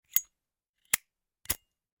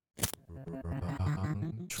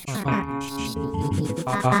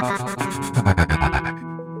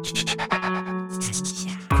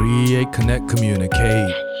Create, connect,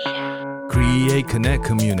 communicate. Create, connect,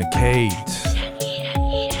 communicate.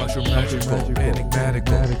 Usher magical,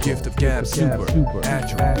 enigmatical, gift of gab, super,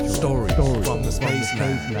 agile, stories from the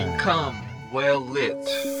Spacelab. Become well lit.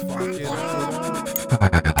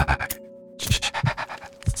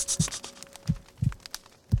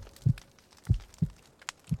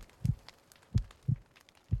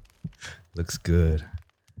 Looks good.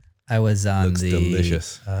 I was on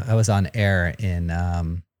delicious. I was on air in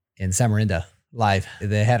Samarinda live.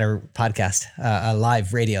 They had a podcast, a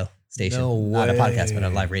live radio station. No Not a way. podcast, but a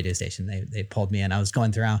live radio station. They pulled me in. I was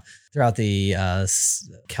going throughout the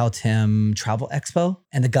Caltem Travel Expo,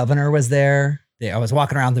 and the governor was there. I was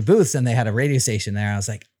walking around the booths, and they had a radio station there. I was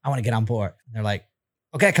like, I want to get on board. And they're like,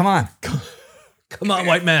 okay, come on. Come on,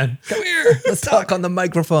 white man. Come here. Let's talk on the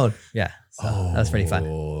microphone. Yeah. So that was pretty fun.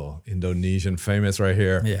 Oh, Indonesian famous right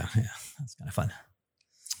here. Yeah. That's kind of fun.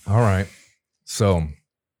 All right. So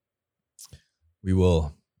we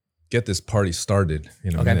will get this party started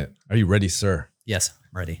in a minute. Are you ready, sir? Yes,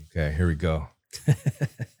 I'm ready. Okay, here we go.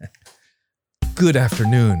 Good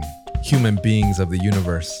afternoon, human beings of the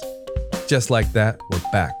universe. Just like that, we're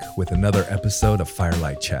back with another episode of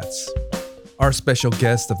Firelight Chats. Our special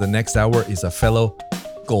guest of the next hour is a fellow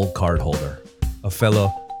gold card holder, a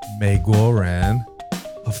fellow Megoran,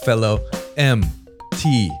 a fellow MTATW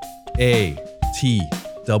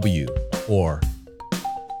or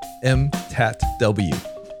MTATW,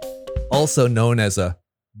 also known as a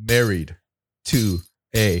married to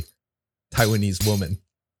a Taiwanese woman,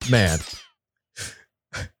 man,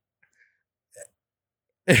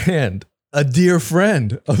 and a dear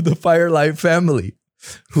friend of the Firelight family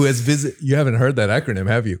who has you haven't heard that acronym,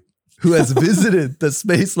 have you? Who has visited the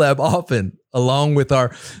Spacelab often, along with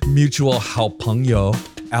our mutual 好朋友,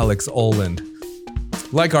 Alex Olin.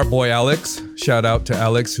 Like our boy Alex, shout out to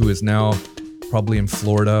Alex, who is now probably in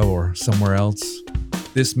Florida or somewhere else.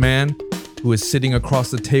 This man, who is sitting across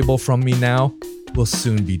the table from me now, will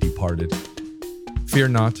soon be departed. Fear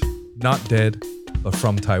not dead, but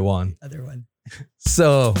from Taiwan. Other one.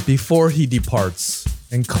 So, before he departs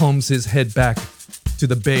and combs his head back to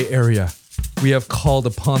the Bay Area, we have called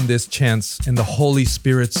upon this chance in the holy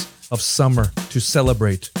spirits of summer to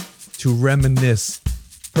celebrate, to reminisce,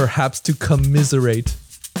 perhaps to commiserate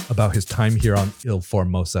about his time here on Il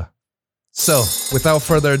Formosa. So, without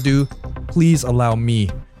further ado, please allow me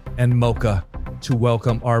and Mocha to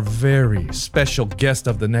welcome our very special guest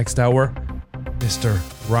of the next hour, Mr.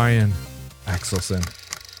 Ryan Axelson.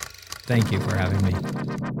 Thank you for having me.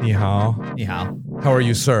 Ni hao. Ni hao. How are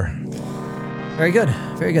you, sir? Very good.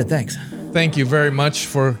 Very good. Thanks. Thank you very much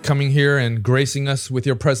for coming here and gracing us with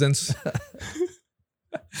your presence.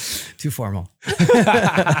 Too formal.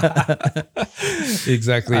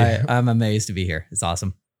 Exactly. I'm amazed to be here. It's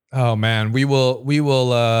awesome. Oh man, we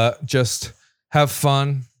will just have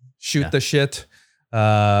fun, shoot the shit,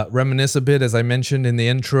 reminisce a bit, as I mentioned in the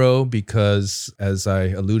intro, because as I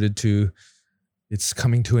alluded to, it's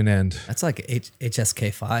coming to an end. That's like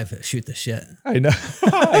HSK5, shoot the shit. I know.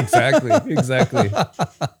 Exactly.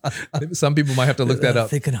 Some people might have to look that up.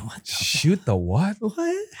 Thinking of what? Shoot the what?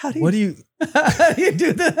 What? How do What do you you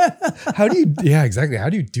do that? How do you yeah, exactly. How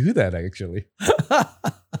do you do that actually?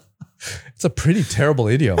 It's a pretty terrible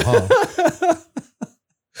idiom, huh?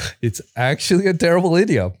 It's actually a terrible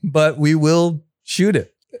idiom, but we will shoot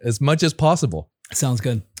it as much as possible. Sounds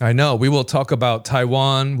good. I know. We will talk about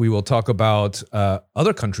Taiwan. We will talk about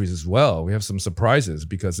other countries as well. We have some surprises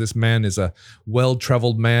because this man is a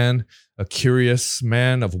well-traveled man, a curious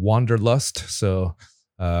man of wanderlust. So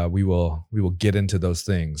we will get into those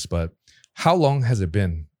things. But how long has it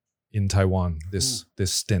been in Taiwan, this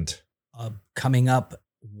stint? Coming up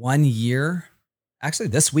 1 year. Actually,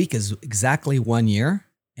 this week is exactly 1 year.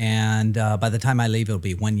 And by the time I leave, it'll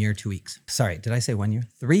be 1 year, 2 weeks. Sorry, did I say 1 year?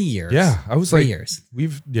 3 years. Yeah, I was 3 like, years.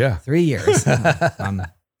 3 years.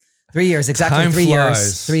 3 years, exactly. Time 3 flies.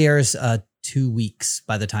 years. 3 years, 2 weeks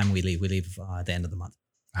by the time we leave. We leave at the end of the month.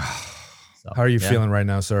 So, How are you feeling right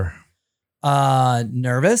now, sir?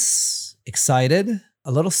 Nervous, excited,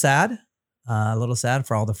 a little sad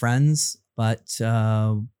for all the friends, but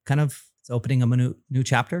kind of it's opening a new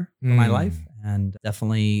chapter for my life. And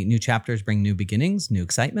definitely new chapters bring new beginnings, new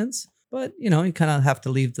excitements. But, you kind of have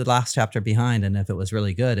to leave the last chapter behind. And if it was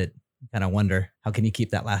really good, you kind of wonder, how can you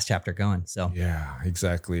keep that last chapter going? So Yeah,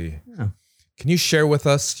 exactly. Yeah. Can you share with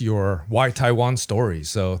us your why Taiwan story?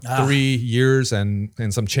 So 3 years and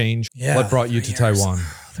some change. Yeah, What brought you to 3 years. Taiwan?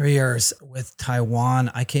 3 years with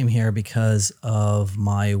Taiwan. I came here because of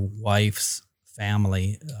my wife's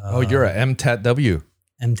family. You're a MTATW.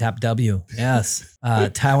 MTATW, yes.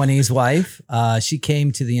 Taiwanese wife. She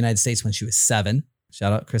came to the United States when she was 7.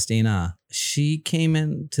 Shout out Christina. She came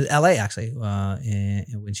into LA actually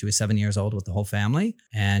when she was 7 years old with the whole family.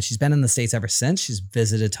 And she's been in the States ever since. She's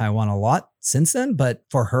visited Taiwan a lot since then. But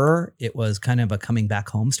for her, it was kind of a coming back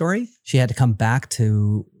home story. She had to come back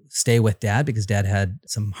to stay with dad because dad had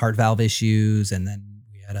some heart valve issues. And then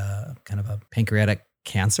we had a kind of a pancreatic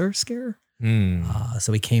cancer scare.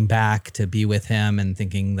 So we came back to be with him and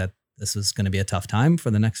thinking that this was going to be a tough time for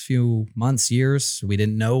the next few months, years. We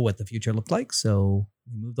didn't know what the future looked like. So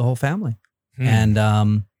we moved the whole family. And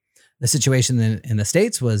the situation in the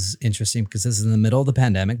States was interesting because this is in the middle of the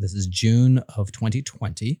pandemic. This is June of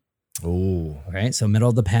 2020. Oh, right. So middle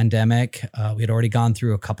of the pandemic, we had already gone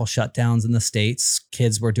through a couple shutdowns in the States.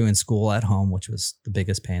 Kids were doing school at home, which was the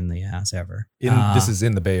biggest pain in the ass ever. This is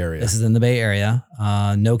in the Bay Area. This is in the Bay Area.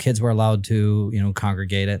 No kids were allowed to,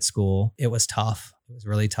 congregate at school. It was tough. It was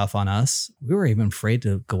really tough on us. We were even afraid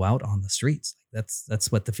to go out on the streets. That's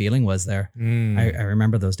what the feeling was there. I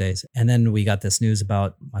remember those days. And then we got this news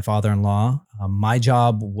about my father-in-law. My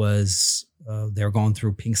job was they were going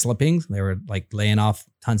through pink slipping. They were like laying off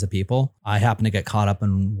tons of people. I happened to get caught up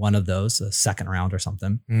in one of those, a second round or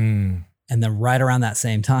something. And then right around that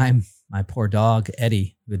same time, my poor dog,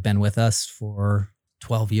 Eddie, who had been with us for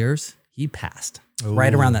 12 years, he passed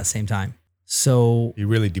right around that same time. So he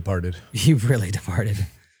really departed.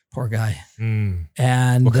 Poor guy.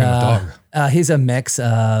 And what kind of dog? He's a mix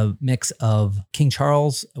of King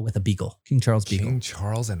Charles with a beagle. King Charles beagle. King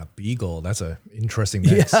Charles and a beagle. That's an interesting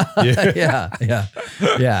mix. Yeah.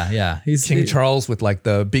 He's King Charles with like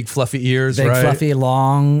the big fluffy ears, big right? fluffy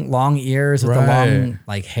long ears with the long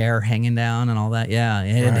like hair hanging down and all that. Yeah,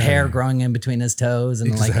 and hair growing in between his toes and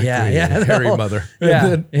exactly. Hairy mother.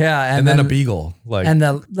 And then a beagle, like and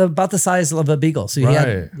the about the size of a beagle. So he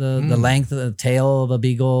had the length of the tail of a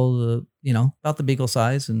beagle. About the beagle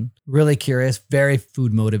size, and really curious, very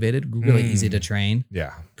food motivated, really easy to train.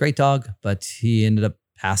 Yeah. Great dog, but he ended up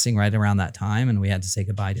passing right around that time and we had to say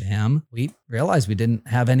goodbye to him. We realized we didn't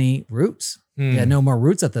have any roots. We had no more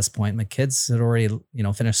roots at this point. My kids had already,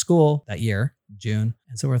 finished school that year, June.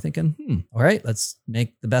 And so we're thinking, all right, let's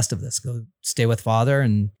make the best of this. Go stay with father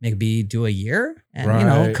and maybe do a year. And,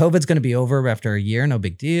 COVID's going to be over after a year. No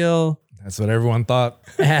big deal. That's what everyone thought.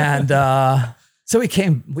 And, so we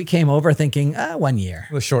came over thinking 1 year.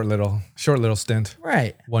 A short little stint.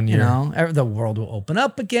 Right. 1 year. The world will open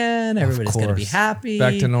up again. Everybody's going to be happy.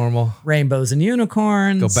 Back to normal. Rainbows and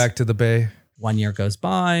unicorns. Go back to the Bay. 1 year goes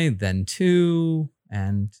by, then 2.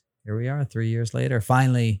 And here we are 3 years later.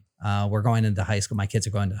 Finally, we're going into high school. My kids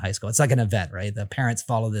are going to high school. It's like an event, right? The parents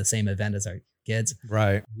follow the same event as our kids.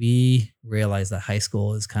 Right. We realize that high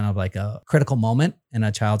school is kind of like a critical moment in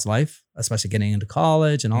a child's life, especially getting into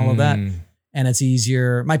college and all of that. And it's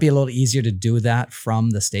might be a little easier to do that from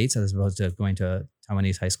the States as opposed to going to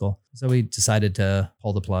Taiwanese high school. So we decided to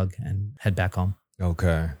pull the plug and head back home.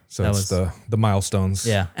 Okay. So that's the milestones.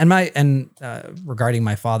 Yeah. And regarding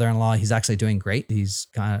my father-in-law, he's actually doing great. He's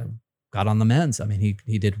kind of got on the mends. I mean,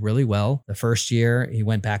 he did really well. The first year, he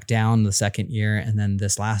went back down the second year. And then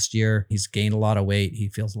this last year, he's gained a lot of weight. He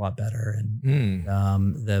feels a lot better. And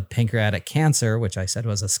the pancreatic cancer, which I said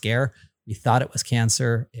was a scare, we thought it was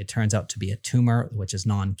cancer. It turns out to be a tumor, which is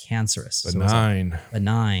non-cancerous.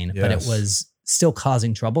 Benign. Yes. But it was still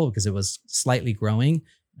causing trouble because it was slightly growing.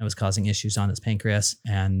 It was causing issues on his pancreas.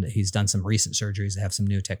 And he's done some recent surgeries to have some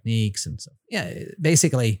new techniques. And so,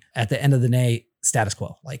 basically at the end of the day, status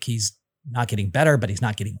quo. Like he's not getting better, but he's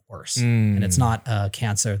not getting worse. And it's not a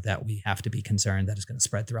cancer that we have to be concerned that is going to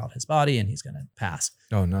spread throughout his body and he's going to pass.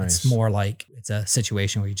 Oh, nice. It's more like it's a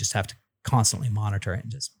situation where you just have to constantly monitor it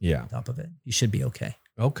and just be on top of it. You should be okay.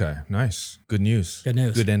 Okay, nice. Good news. Good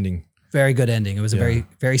news. Good ending. Very good ending. It was a very,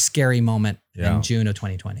 very scary moment in June of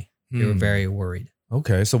 2020. We were very worried.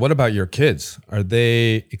 Okay, so what about your kids? Are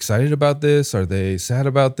they excited about this? Are they sad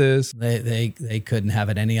about this? They couldn't have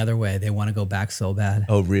it any other way. They want to go back so bad.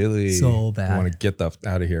 Oh, really? So bad. I want to get the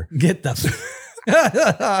out of here. Get the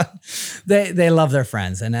they love their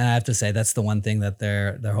friends, and I have to say that's the one thing that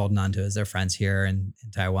they're holding on to is their friends here in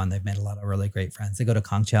Taiwan. They've made a lot of really great friends. They go to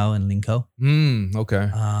Kangqiao and Linkou. Okay.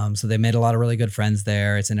 So they made a lot of really good friends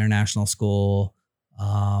there. It's an international school.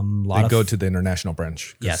 They go to the international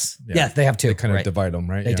branch. Yes. Yeah, they have two. They kind of divide them,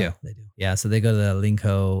 right? They do. Yeah. So they go to the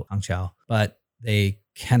Linkou, Kangqiao, but they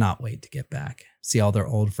cannot wait to get back. See all their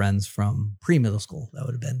old friends from pre-middle school. That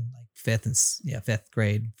would have been like fifth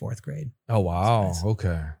grade, fourth grade. Oh, wow. Nice.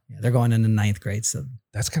 Okay. Yeah, they're going into ninth grade. So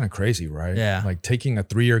that's kind of crazy, right? Yeah. Like taking a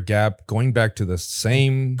 3-year gap, going back to the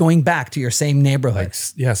same. Going back to your same neighborhood.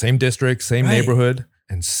 Same district, same neighborhood.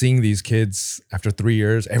 And seeing these kids after 3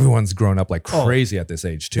 years, everyone's grown up like crazy at this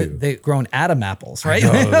age too. They've grown Adam apples, right?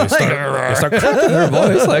 They start cracking their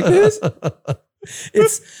voice like this.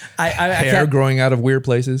 It's I hair growing out of weird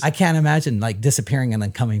places. I can't imagine like disappearing and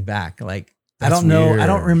then coming back. Like That's I don't know. weird. I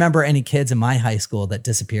don't remember any kids in my high school that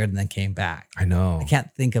disappeared and then came back. I know. I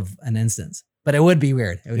can't think of an instance, but it would be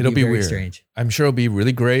weird. It'll be very weird. strange. I'm sure it'll be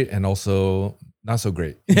really great and also not so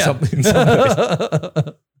great in Yeah. some ways.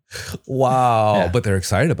 Wow. Yeah. But they're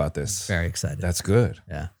excited about this. Very excited. That's good.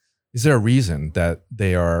 Yeah. Is there a reason that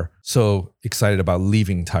they are so excited about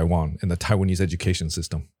leaving Taiwan in the Taiwanese education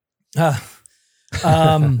system?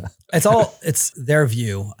 It's their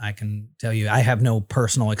view. I can tell you, I have no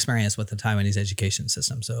personal experience with the Taiwanese education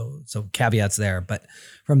system. So caveats there, but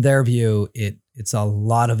from their view, it's a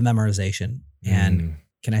lot of memorization and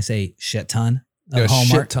can I say shit ton of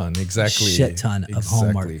homework? Shit ton, exactly. Shit ton of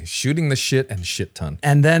homework. Shooting the shit and shit ton.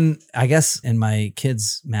 And then I guess in my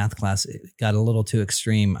kids' math class, it got a little too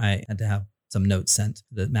extreme. I had to have some notes sent to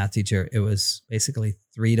the math teacher. It was basically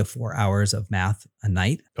 3 to 4 hours of math a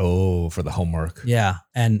night. Oh, for the homework. Yeah.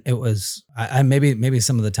 And it was, I maybe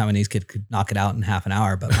some of the Taiwanese kids could knock it out in half an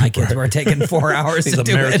hour, but my kids were taking 4 hours These to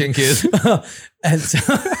do American it. kids. And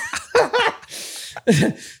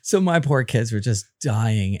so my poor kids were just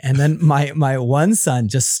dying. And then my one son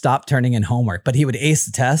just stopped turning in homework, but he would ace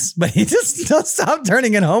the test, but he just stopped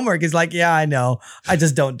turning in homework. He's like, yeah, I know. I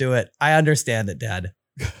just don't do it. I understand it, Dad.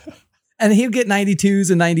 And he'd get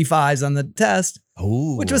 92s and 95s on the test,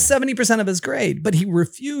 which was 70% of his grade, but he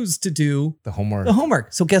refused to do the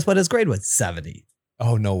homework. So guess what his grade was? 70.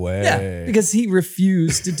 Oh, no way. Yeah, because he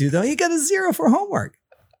refused to do that. He got a 0 for homework.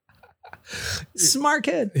 Smart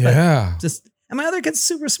kid. Yeah. And my other kid's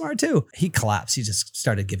super smart too. He collapsed. He just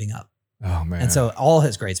started giving up. Oh, man. And so all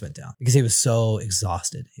his grades went down because he was so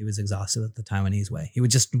exhausted. He was exhausted with the Taiwanese way. He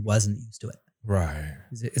just wasn't used to it. Right.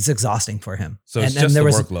 It's exhausting for him. So it's just the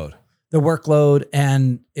workload. The workload,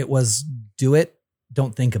 and it was do it,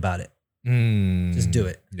 don't think about it. Just do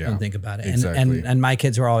it. Yeah, don't think about it. Exactly. And my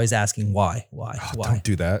kids were always asking why. Don't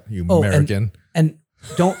do that, you American. And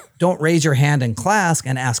don't raise your hand in class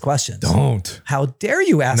and ask questions. Don't. How dare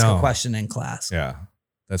you ask a question in class? Yeah.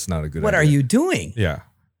 That's not a good idea. What are you doing? Yeah.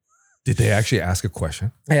 Did they actually ask a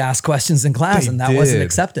question? I asked questions in class and that wasn't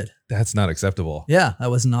accepted. That's not acceptable. Yeah, that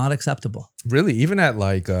was not acceptable. Really? Even at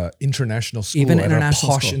like international school, Even at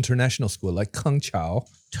international a posh school. international school like Kangchao.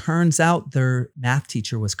 Turns out their math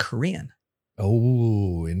teacher was Korean.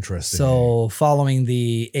 Oh, interesting. So following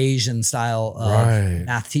the Asian style of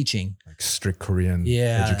math teaching. Like strict Korean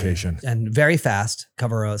education. And very fast,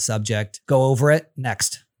 cover a subject, go over it,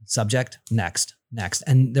 next. Subject, next.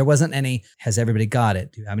 And there wasn't any, has everybody got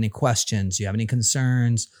it? Do you have any questions? Do you have any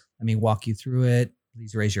concerns? Let me walk you through it.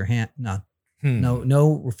 Please raise your hand.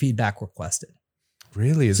 No feedback requested.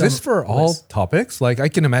 Really? Is this for all topics? Like I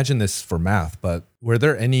can imagine this for math, but were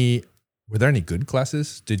there any good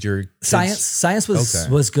classes? Did your kids... Science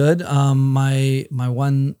was good. My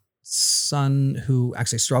one son who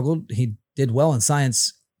actually struggled, he did well in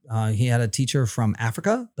science. He had a teacher from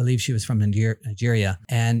Africa, I believe she was from Nigeria,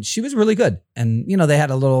 and she was really good. And, they had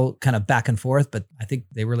a little kind of back and forth, but I think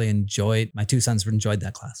they really my two sons enjoyed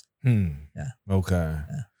that class. Yeah. Okay.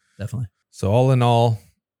 Yeah, definitely. So all in all,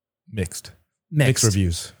 mixed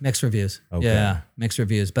reviews. Mixed reviews. Okay. Yeah, mixed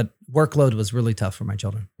reviews. But workload was really tough for my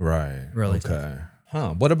children. Right. Really okay. tough.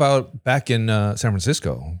 Huh. What about back in San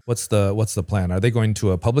Francisco? What's the plan? Are they going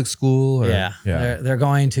to a public school? Or? Yeah. They're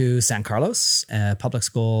going to San Carlos, a public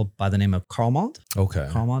school by the name of Carlmont. Okay.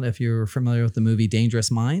 Carlmont, if you're familiar with the movie Dangerous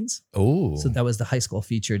Minds. Oh. So that was the high school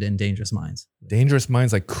featured in Dangerous Minds. Dangerous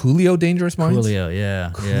Minds, like Coolio Dangerous Minds? Coolio,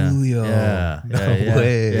 yeah. Coolio. Yeah. No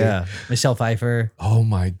way. Yeah. Michelle Pfeiffer. Oh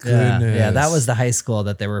my goodness. Yeah. That was the high school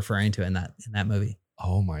that they were referring to in that movie.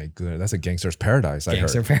 Oh my goodness. That's a gangster's paradise, I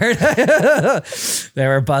heard. Paradise. They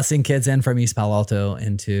were busing kids in from East Palo Alto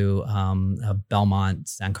into Belmont,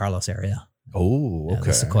 San Carlos area. Oh, okay.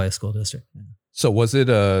 The Sequoia School District. Yeah. So was it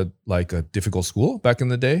a difficult school back in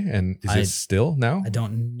the day? And is it still now? I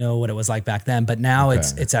don't know what it was like back then, but now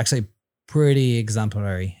it's actually pretty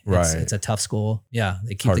exemplary. It's a tough school. Yeah.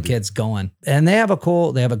 They keep the kids going. And they have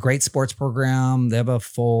a great sports program. They have a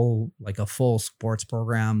full sports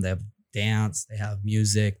program. They have dance, they have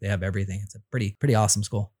music, they have everything. It's a pretty awesome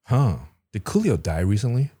school. Huh. Did Coolio die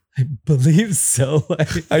recently? I believe so. I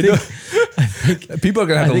think people are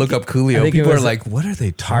going to have to look up Coolio. People are like, what are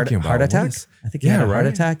they talking about? Heart attack? I think he had a heart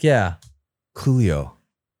attack. Yeah. Coolio.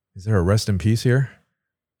 Is there a rest in peace here?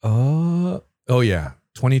 Oh yeah.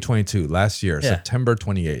 2022, last year, September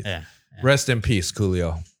 28th. Yeah. Rest in peace,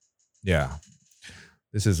 Coolio. Yeah.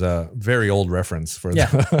 This is a very old reference for the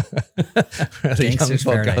young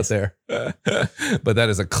folk out there. But that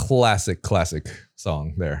is a classic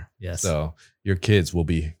song there. Yes. So your kids will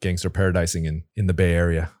be gangster paradising in the Bay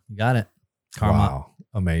Area. You got it. Karma. Wow.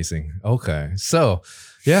 Amazing. Okay. So,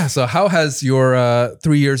 so how has your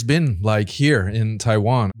 3 years been like here in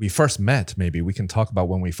Taiwan? We first met, maybe we can talk about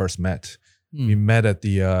when we first met. We met at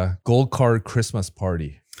the Gold Card Christmas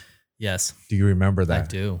party. Yes. Do you remember that? I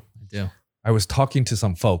do. I was talking to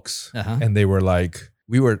some folks and they were like,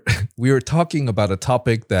 we were talking about a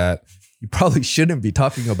topic that you probably shouldn't be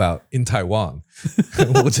talking about in Taiwan.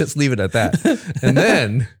 We'll just leave it at that.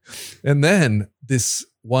 And then this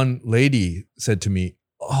one lady said to me,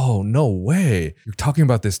 "Oh, no way. You're talking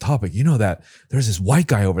about this topic. You know that there's this white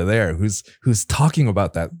guy over there who's talking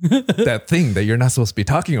about that thing that you're not supposed to be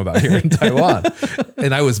talking about here in Taiwan."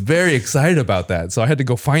 And I was very excited about that. So I had to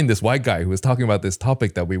go find this white guy who was talking about this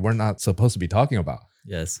topic that we were not supposed to be talking about.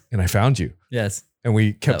 Yes. And I found you. Yes. And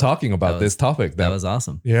we kept talking about this topic. That was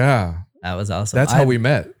awesome. Yeah. That was awesome. That's how we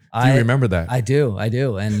met. Do you remember that? I do.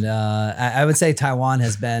 And I would say Taiwan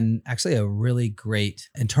has been actually a really great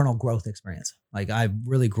internal growth experience. Like I've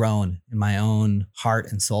really grown in my own heart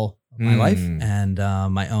and soul of my life and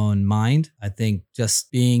my own mind. I think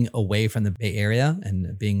just being away from the Bay Area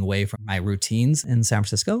and being away from my routines in San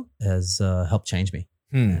Francisco has helped change me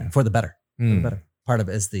for the better. For the better. Part of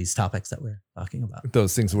it is these topics that we're talking about.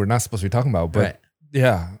 Those things we're not supposed to be talking about, but right.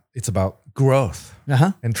 Yeah, it's about growth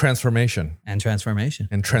and transformation and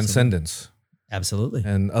transcendence. Absolutely.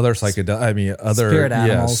 And other spirit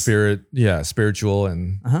animals. Spiritual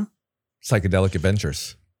and psychedelic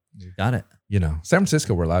adventures. You got it. You know, San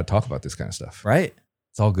Francisco, we're allowed to talk about this kind of stuff. Right.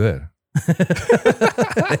 It's all good.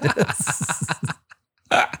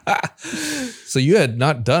 So you had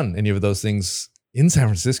not done any of those things in San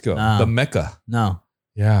Francisco, the Mecca. No.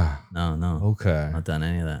 Yeah. No. Okay. Not done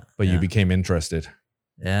any of that. But you became interested.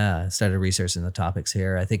 Yeah. I started researching the topics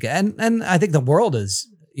here. I think, and I think the world is,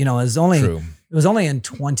 it was only in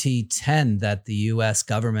 2010 that the US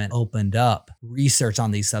government opened up research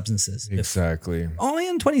on these substances. Exactly. Only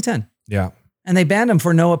in 2010. Yeah. And they banned them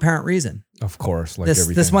for no apparent reason. Of course. Like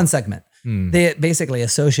this one segment. They basically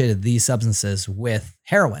associated these substances with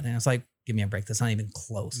heroin. And it's like, give me a break. That's not even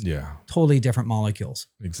close. Yeah. Totally different molecules.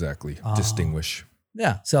 Exactly. Distinguish.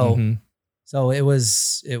 Yeah. So it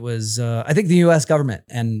was, I think the US government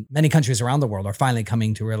and many countries around the world are finally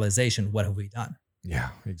coming to realization, what have we done? Yeah,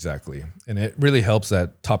 exactly. And it really helps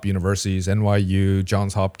that top universities, NYU,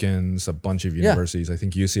 Johns Hopkins, a bunch of universities, I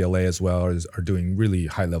think UCLA as well, are doing really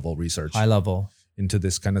high level research. Into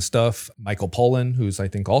this kind of stuff. Michael Pollan, who's I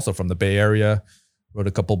think also from the Bay Area, wrote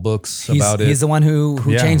a couple books about it. He's the one who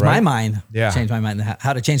changed my mind. Yeah. Changed my mind.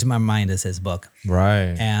 How to Change My Mind is his book.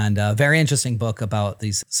 Right. And a very interesting book about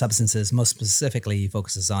these substances. Most specifically, he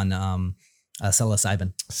focuses on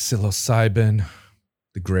psilocybin. Psilocybin,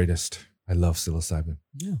 the greatest. I love psilocybin.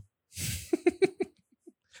 Yeah.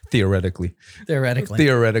 Theoretically.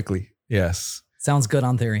 Yes. Sounds good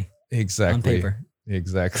on theory. Exactly. On paper.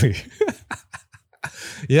 Exactly.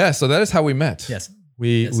 Yeah. So that is how we met. Yes.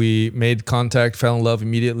 We made contact, fell in love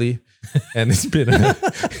immediately, and it's been a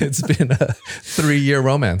 3-year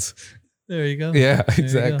romance. There you go. Yeah,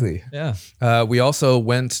 exactly. Yeah. We also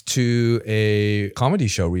went to a comedy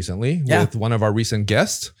show recently with one of our recent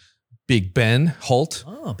guests, Big Ben Holt,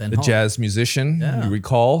 the jazz musician, you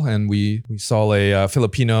recall, and we saw a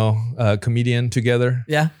Filipino comedian together.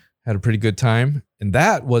 Yeah. Had a pretty good time. And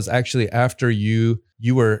that was actually after you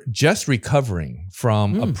were just recovering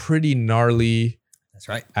from a pretty gnarly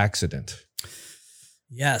accident.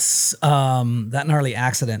 Yes. That gnarly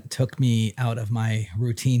accident took me out of my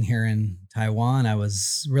routine here in Taiwan. I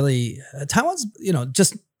was really, Taiwan's,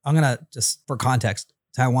 just for context,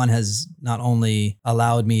 Taiwan has not only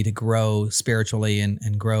allowed me to grow spiritually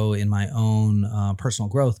and grow in my own personal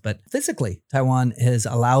growth, but physically, Taiwan has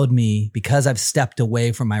allowed me, because I've stepped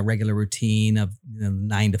away from my regular routine of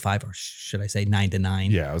 9 to 5, or should I say 9 to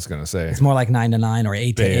 9? Yeah, I was going to say. It's more like 9 to 9 or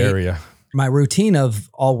 8 to 8. Bay Area. My routine of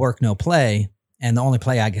all work, no play. And the only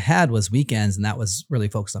play I had was weekends, and that was really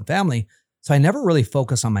focused on family. So I never really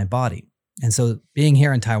focused on my body. And so being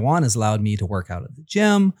here in Taiwan has allowed me to work out at the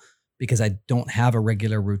gym, because I don't have a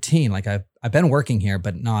regular routine. Like I've been working here,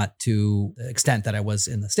 but not to the extent that I was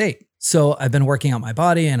in the State. So I've been working out my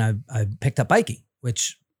body, and I've picked up biking,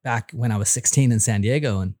 which back when I was 16 in San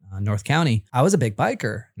Diego in North County, I was a big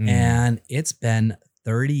biker, and it's been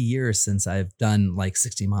 30 years since I've done like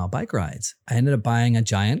 60-mile bike rides. I ended up buying a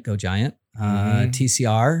Go Giant,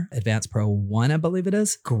 TCR Advanced Pro 1, I believe it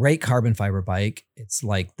is. Great carbon fiber bike. It's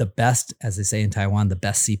like the best, as they say in Taiwan, the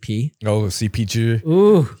best CP. Oh, CP.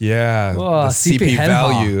 Ooh. Yeah. Oh, the CP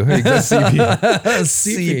value.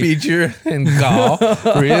 CP and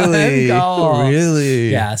Gao. Really?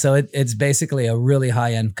 Really? Yeah. So it's basically a really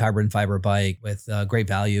high-end carbon fiber bike with great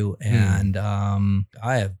value. And I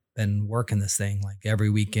have been working this thing like every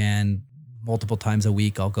weekend, multiple times a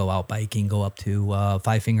week. I'll go out biking, go up to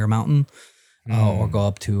Five Finger Mountain or go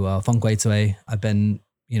up to Fengguizui. I've been,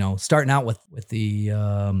 starting out with the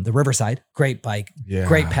Riverside. Great bike. Yeah,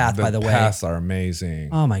 great path, by the way. The paths are amazing.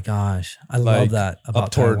 Oh my gosh. I love that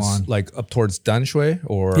about Taiwan. Up towards Danshui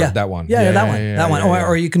or that one? Yeah, that one.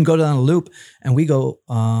 Or you can go down a loop and we go,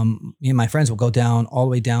 me and my friends will go down all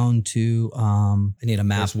the way down to, I need a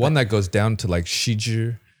map. There's one that goes down to like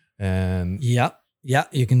Shiji and... Yep. Yeah,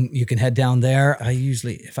 you can head down there. I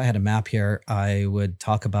usually, if I had a map here, I would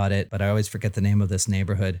talk about it, but I always forget the name of this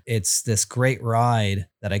neighborhood. It's this great ride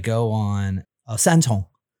that I go on, Sanchong.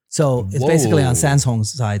 So it's basically on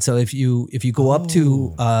Sanchong's side. So if you go up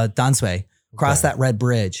to Danshui, cross that red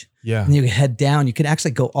bridge, and you head down, you can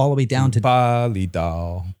actually go all the way down to Bali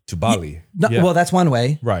to Bali. Well, that's one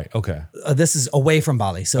way. Right. Okay. This is away from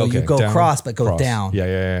Bali. So you go across, but go down.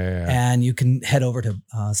 Yeah. And you can head over to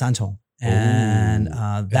Sanchong. And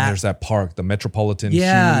there's that park, the Metropolitan.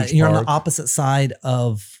 Yeah, huge you're park. on the opposite side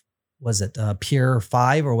of, was it Pier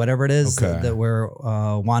 5 or whatever it is, that where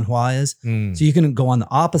Wanhua is. So you can go on the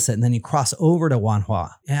opposite and then you cross over to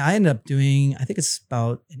Wanhua. And I ended up doing, I think it's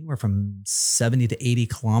about anywhere from 70 to 80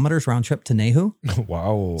 kilometers round trip to Nehu.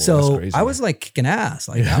 Wow. So that's crazy. I was like kicking ass.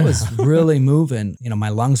 Like I was really moving. My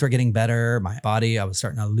lungs were getting better. My body, I was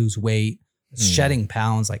starting to lose weight. Shedding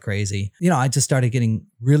pounds like crazy. I just started getting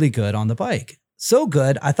really good on the bike. So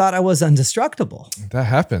good, I thought I was indestructible. That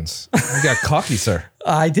happens. You got cocky, sir.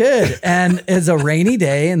 I did. And it's a rainy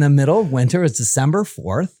day in the middle of winter. It's December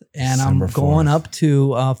 4th. And I'm going up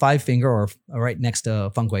to Five Finger or right next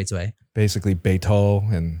to Fengguizui. Basically betel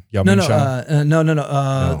and Yangmingshan. No.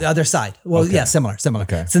 The other side. Well, yeah, similar.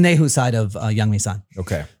 Okay. It's the Nehu side of Yangmingshan.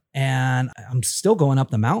 Okay. And I'm still going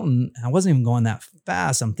up the mountain. I wasn't even going that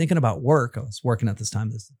fast. I'm thinking about work. I was working at this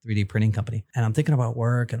time, this 3D printing company. And I'm thinking about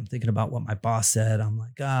work and I'm thinking about what my boss said. I'm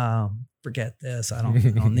like, forget this. I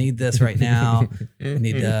don't need this right now. I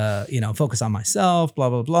need to, focus on myself, blah,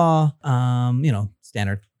 blah, blah.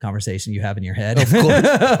 Standard conversation you have in your head. Of course.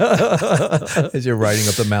 As you're riding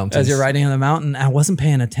up the mountain. I wasn't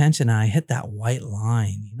paying attention. And I hit that white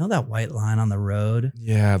line. You know that white line on the road?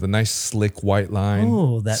 Yeah, the nice slick white line.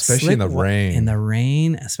 Oh, that especially in the rain. In the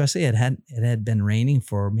rain, especially it had been raining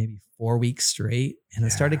for maybe 4 weeks straight. And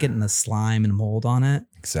it started getting the slime and mold on it.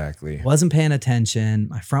 Exactly. Wasn't paying attention.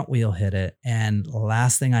 My front wheel hit it. And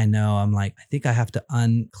last thing I know, I'm like, I think I have to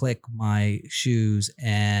unclick my shoes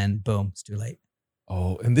and boom, it's too late.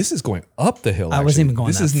 Oh, and this is going up the hill. I wasn't even going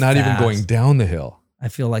This is not even going down the hill. I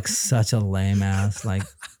feel like such a lame ass. Like,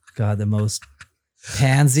 God, the most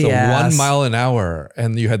pansy ass. 1 mile an hour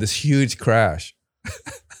and you had this huge crash.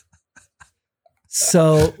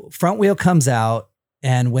 So front wheel comes out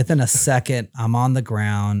and within a second, I'm on the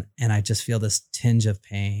ground and I just feel this tinge of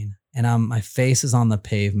pain. And my face is on the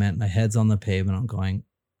pavement. My head's on the pavement. I'm going,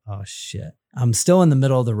 oh shit. I'm still in the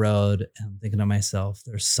middle of the road and I'm thinking to myself,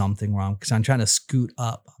 there's something wrong because I'm trying to scoot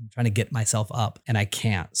up. I'm trying to get myself up and I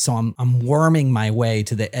can't. So I'm worming my way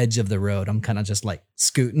to the edge of the road. I'm kind of just like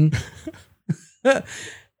scooting and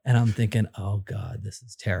I'm thinking, oh God, this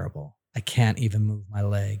is terrible. I can't even move my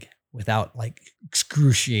leg without like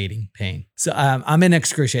excruciating pain. So I'm in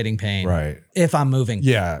excruciating pain. Right. If I'm moving.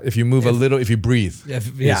 Yeah. If you move a little, if you breathe,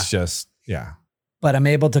 it's just, But I'm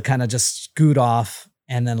able to kind of just scoot off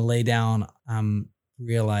and then lay down. I'm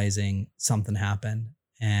realizing something happened.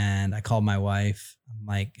 And I called my wife. I'm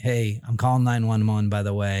like, hey, I'm calling 911, by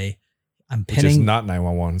the way. I'm pinning. Which is not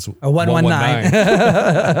 911. It's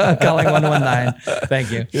 119. Calling 119.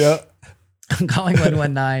 Thank you. Yeah. I'm calling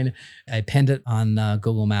 119. I pinned it on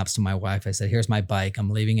Google Maps to my wife. I said, here's my bike. I'm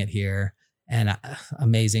leaving it here. And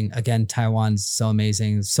amazing. Again, Taiwan's so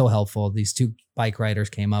amazing, so helpful. These two bike riders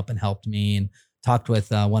came up and helped me and talked with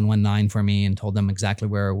 119 for me and told them exactly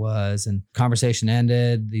where it was. And conversation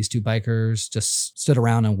ended. These two bikers just stood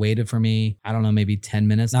around and waited for me. I don't know, maybe 10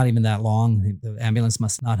 minutes, not even that long. The ambulance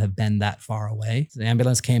must not have been that far away. So the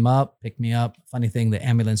ambulance came up, picked me up. Funny thing, the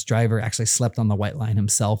ambulance driver actually slept on the white line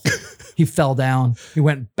himself. He fell down. He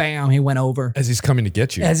went bam. He went over. As he's coming to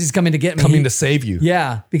get you. As he's coming to get me. Coming to save you.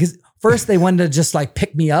 Yeah. Because First, they wanted to just like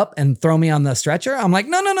pick me up and throw me on the stretcher. I'm like,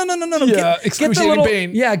 no. Yeah, excruciating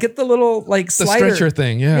pain. Yeah, get the little like The slider. stretcher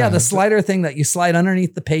thing, yeah. Yeah, the slider thing that you slide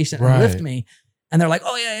underneath the patient and lift me. And they're like,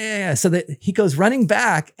 oh, yeah. So that he goes running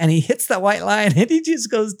back and he hits that white line and he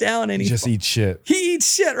just goes down and he just eats shit. He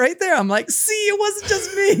eats shit right there. I'm like, see, it wasn't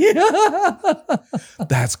just me.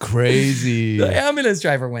 That's crazy. The ambulance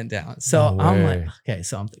driver went down. So No I'm way. like, okay,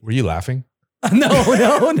 so I'm thinking, Were you laughing? no.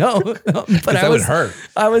 But That would hurt.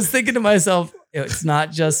 I was thinking to myself, it's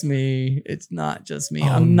not just me. It's not just me.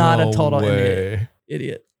 I'm not a total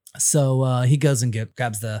idiot. So he goes and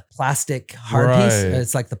grabs the plastic hard piece.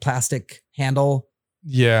 It's like the plastic handle.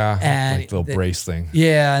 Yeah. And like the little brace thing.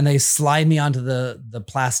 Yeah. And they slide me onto the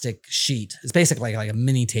plastic sheet. It's basically like a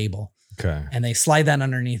mini table. Okay. And they slide that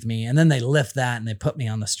underneath me. And then they lift that and they put me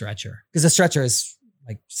on the stretcher. Because the stretcher is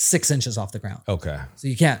like 6 inches off the ground. Okay. So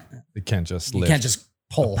you can't just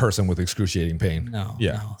pull a person with excruciating pain. No.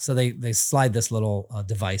 Yeah. No. So they slide this little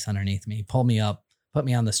device underneath me, pull me up, put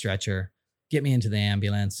me on the stretcher, get me into the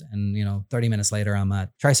ambulance. And, 30 minutes later, I'm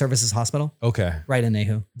at Tri-Services Hospital. Okay. Right in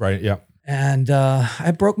Nehu. Right. Yeah. And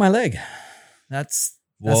I broke my leg. That's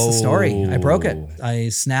the story. I broke it. I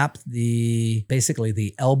snapped basically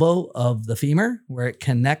the elbow of the femur where it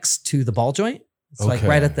connects to the ball joint. It's like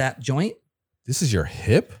right at that joint. This is your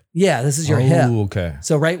hip? Yeah, this is your hip. Okay.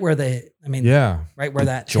 So right where right where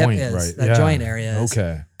that joint hip is, right. joint area is.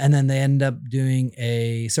 Okay. And then they end up doing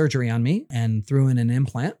a surgery on me and threw in an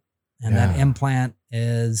implant. And that implant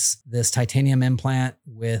is this titanium implant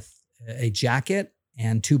with a jacket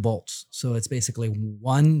and 2 bolts. So it's basically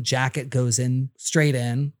one jacket goes in straight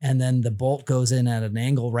in, and then the bolt goes in at an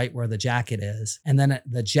angle right where the jacket is. And then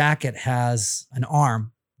the jacket has an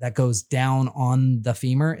arm that goes down on the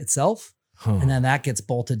femur itself. And then that gets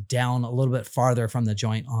bolted down a little bit farther from the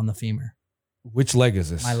joint on the femur. Which leg is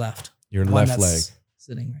this? My left. Your left leg.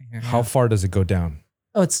 Sitting right here. How far does it go down?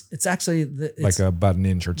 Oh, it's actually like about an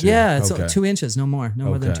inch or 2. Yeah, it's 2 inches, no more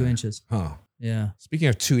than 2 inches. Huh. Yeah. Speaking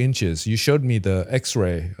of 2 inches, you showed me the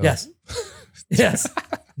X-ray. Yes. Yes.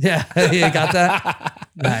 Yeah. You got that?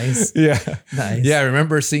 Nice. Yeah. Nice. Yeah. I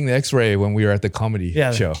remember seeing the X-ray when we were at the comedy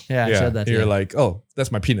show. Yeah. I showed that to you. You're like, oh,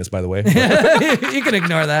 that's my penis, by the way. You can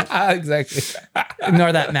ignore that. Exactly.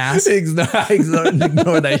 Ignore that mass. Ignore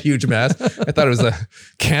that huge mass. I thought it was a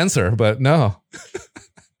cancer, but no.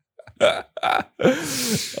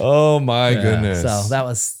 Oh my goodness. So that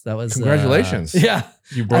was congratulations. Yeah.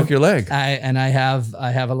 You broke your leg. I have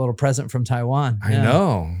a little present from Taiwan. I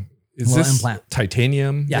know. Is this implant.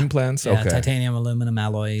 Titanium implants? Yeah, okay. Titanium, aluminum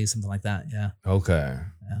alloy, something like that. Yeah. Okay.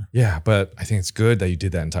 Yeah, but I think it's good that you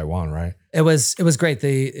did that in Taiwan, right? It was great.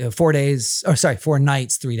 The 4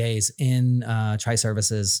 nights, 3 days in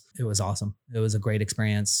Tri-Services. It was awesome. It was a great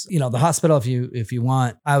experience. The hospital, if you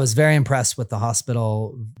want, I was very impressed with the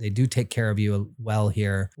hospital. They do take care of you well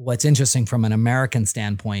here. What's interesting from an American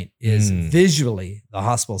standpoint is visually, the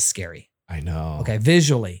hospital's scary. I know. Okay,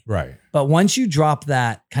 visually. Right. But once you drop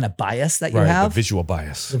that kind of bias that you have. The visual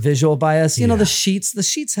bibias. The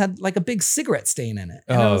sheets had like a big cigarette stain in it.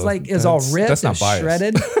 And it was all ripped. That's not bias.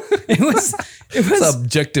 Shredded. It was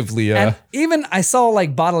objectively. And even I saw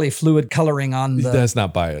like bodily fluid coloring on the. That's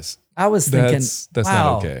not bias. I was thinking, that's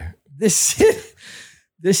not okay.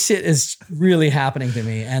 This shit is really happening to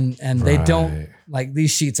me. And they don't, like,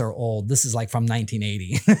 these sheets are old. This is like from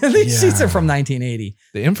 1980. These sheets are from 1980.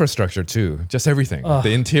 The infrastructure too, just everything.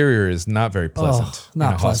 The interior is not very pleasant in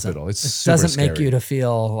a hospital. It doesn't make you to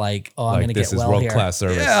feel like, I'm going to get well here. This is world-class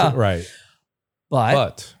service. Yeah. Right.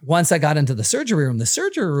 But once I got into the surgery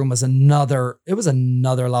room was another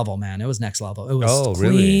level, man. It was next level. It was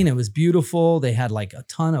clean. Really? It was beautiful. They had like a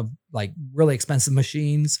ton of like really expensive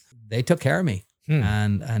machines. They took care of me.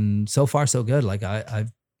 And so far so good. Like I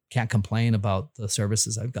can't complain about the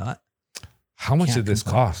services I've got. How much did this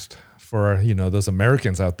cost for, those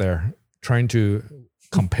Americans out there trying to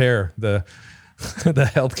compare the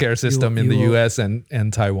healthcare system in the US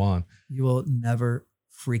and Taiwan? You will never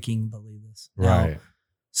freaking believe this. Right. Now,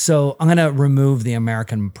 so I'm going to remove the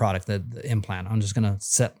American product, the implant. I'm just going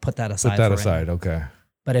to put that aside. Put that aside. Okay.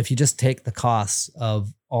 But if you just take the costs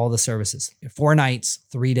of all the services, 4 nights,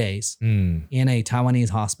 3 days in a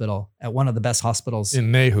Taiwanese hospital at one of the best hospitals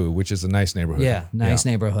in Nehu, which is a nice neighborhood. Yeah. Nice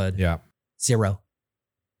neighborhood. Yeah. 0.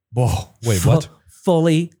 Whoa. Wait, what?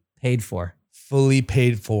 Fully paid for. Fully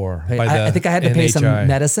paid for. I think I had to pay some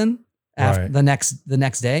medicine. After the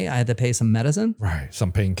next day, I had to pay some medicine. Right.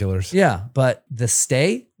 Some painkillers. Yeah. But the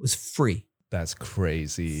stay was free. That's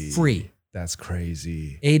crazy. Free. That's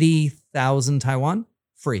crazy. 80,000 Taiwan.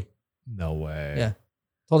 Free. No way. Yeah.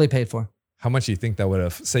 Totally paid for. How much do you think that would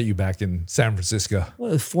have set you back in San Francisco?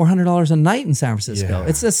 Well, $400 a night in San Francisco. Yeah.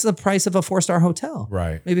 It's the price of a 4-star hotel.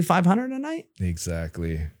 Right. Maybe $500 a night.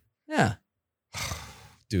 Exactly. Yeah.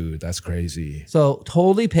 Dude, that's crazy. So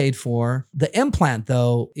totally paid for. The implant,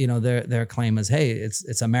 though, their claim is, hey,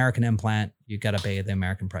 it's American implant. You got to pay the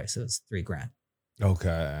American price. So it's $3,000.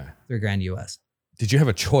 Okay. $3,000 US. Did you have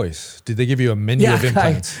a choice? Did they give you a menu of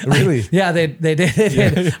implants? Really? Yeah, they did.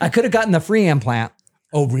 Yeah. I could have gotten the free implant.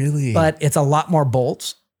 Oh, really? But it's a lot more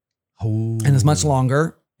bolts and it's much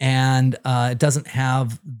longer. And it doesn't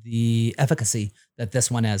have the efficacy that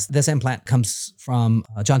this one has. This implant comes from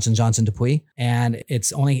Johnson & Johnson Dupuy, and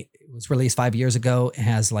it was released 5 years ago. It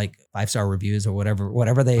has like 5-star reviews or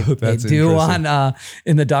whatever they do on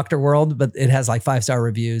in the doctor world, but it has like 5-star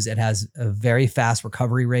reviews. It has very fast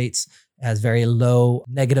recovery rates. It has very low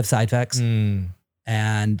negative side effects.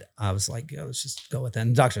 And I was like, let's just go with it.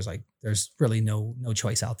 And the doctor's like, there's really no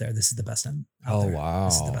choice out there. This is the best one. Oh, wow.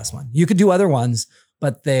 This is the best one. You could do other ones,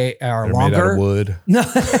 but they're longer. Made out of wood. No,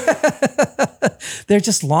 they're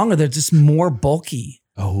just longer. They're just more bulky.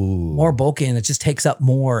 Oh, more bulky, and it just takes up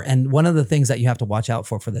more. And one of the things that you have to watch out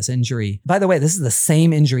for this injury, by the way, this is the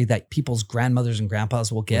same injury that people's grandmothers and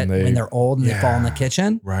grandpas will get when they're old and they fall in the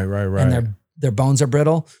kitchen. Right. And their bones are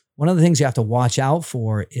brittle. One of the things you have to watch out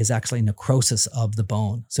for is actually necrosis of the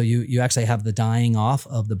bone. So you actually have the dying off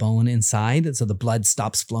of the bone inside. So the blood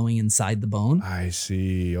stops flowing inside the bone. I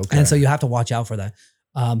see. Okay. And so you have to watch out for that.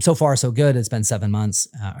 So far, so good. It's been 7 months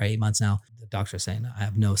or 8 months now. The doctor's saying I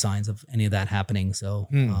have no signs of any of that happening. So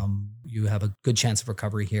you have a good chance of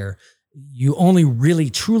recovery here. You only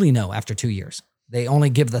really truly know after 2 years. They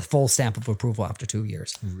only give the full stamp of approval after 2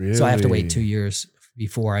 years. Really? So I have to wait 2 years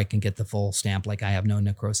before I can get the full stamp, like I have no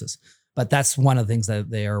necrosis. But that's one of the things that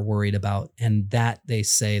they are worried about. And that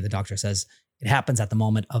the doctor says it happens at the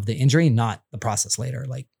moment of the injury, not the process later.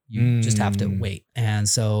 Like you just have to wait. And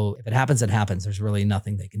so if it happens, it happens. There's really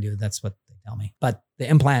nothing they can do. That's what they tell me. But the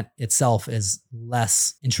implant itself is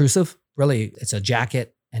less intrusive. Really, it's a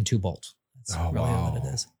jacket and 2 bolts. That's really what it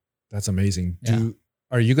is. That's amazing. Yeah.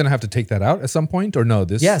 Are you going to have to take that out at some point or no?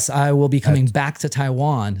 Yes, I will be coming back to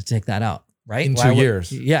Taiwan to take that out. Right? In 2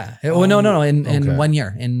 years. Yeah. Oh, no. In 1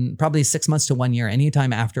 year, in probably 6 months to 1 year,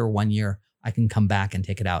 anytime after 1 year, I can come back and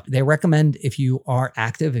take it out. They recommend if you are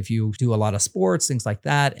active, if you do a lot of sports, things like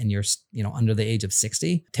that, and you're, under the age of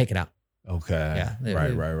 60, take it out. Okay. Yeah.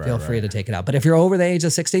 Right. Feel free to take it out. But if you're over the age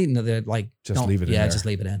of 60, they're like, just leave it in there. Yeah, just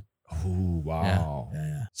leave it in. Oh, wow.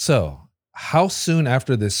 Yeah. So how soon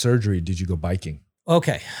after this surgery did you go biking?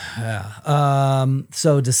 Okay.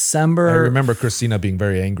 So December. I remember Christina being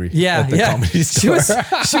very angry at the comedy store.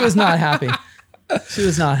 She was not happy. She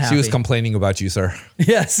was not happy. She was complaining about you, sir.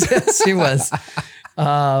 Yes, she was.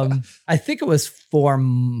 I think it was 4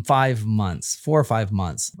 or 5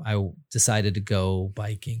 months. I decided to go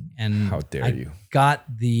biking, and how dare you? Got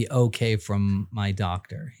the okay from my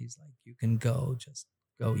doctor. He's like, you can go, just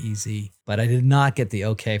go easy. But I did not get the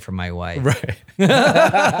okay from my wife. Right.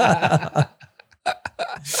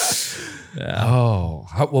 Oh,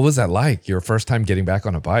 what was that like? Your first time getting back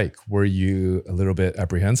on a bike? Were you a little bit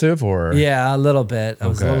apprehensive or? Yeah, a little bit. I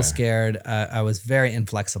was a little scared. I was very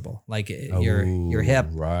inflexible. Like your hip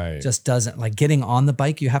just doesn't, like getting on the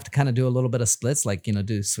bike, you have to kind of do a little bit of splits, like,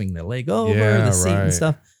 swing the leg over the seat and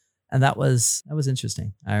stuff. And that was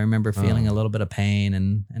interesting. I remember feeling a little bit of pain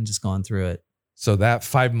and just going through it. So that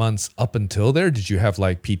 5 months up until there, did you have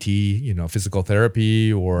like PT, physical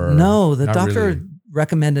therapy or? No, the doctor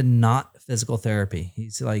recommended not physical therapy.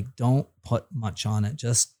 He's like, don't put much on it.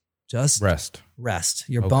 Just rest.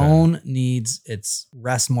 Your bone needs its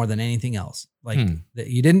rest more than anything else. Like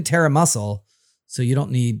you didn't tear a muscle, so you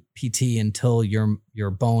don't need PT until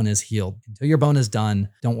your bone is healed. Until your bone is done,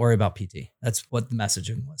 don't worry about PT. That's what the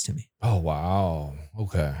messaging was to me. Oh, wow.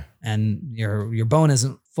 Okay. And your bone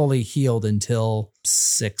isn't fully healed until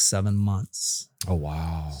 6-7 months. Oh,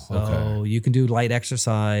 wow. So you can do light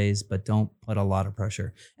exercise, but don't put a lot of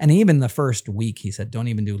pressure. And even the first week, he said, don't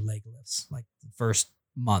even do leg lifts. Like the first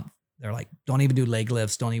month, they're like, don't even do leg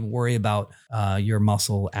lifts. Don't even worry about your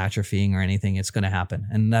muscle atrophying or anything. It's going to happen.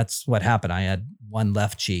 And that's what happened. I had one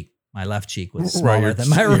left cheek. My left cheek was smaller than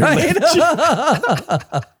my right.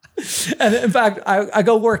 And in fact, I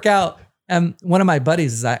go work out. And one of my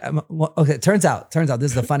buddies is, it turns out,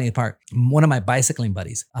 this is the funny part. One of my bicycling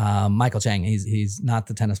buddies, Michael Chang, he's not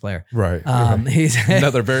the tennis player. Right. He's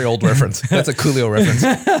another very old reference. That's a Coolio reference.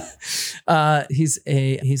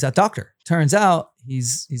 He's a doctor. Turns out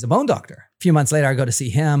he's a bone doctor. A few months later, I go to see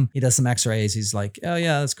him. He does some x-rays. He's like, oh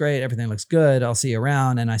yeah, that's great. Everything looks good. I'll see you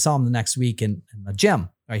around. And I saw him the next week in the gym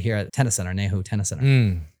right here at Tennis Center, Nehu Tennis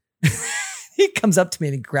Center. He comes up to me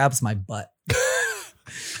and he grabs my butt.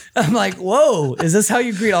 I'm like, whoa, is this how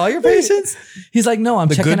you greet all your patients? He's like, no, I'm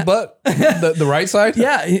the checking good butt, the right side.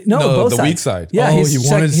 Yeah, both the sides. weak side. Yeah, oh, he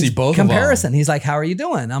wanted to see both comparison. of them. He's like, how are you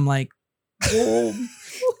doing? I'm like, well,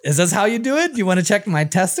 is this how you do it? Do you want to check my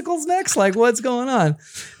testicles next? Like, what's going on?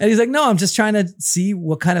 And he's like, no, I'm just trying to see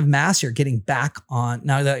what kind of mass you're getting back on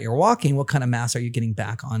now that you're walking. What kind of mass are you getting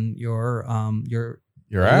back on your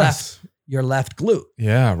ass, your left glute?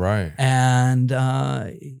 Yeah, right. And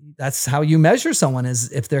that's how you measure someone,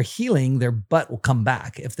 is if they're healing, their butt will come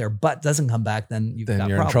back. If their butt doesn't come back, then you're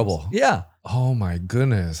problems. In trouble. Yeah. Oh my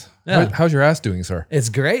goodness. Yeah. How's your ass doing, sir? It's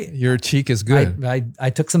great. Your cheek is good.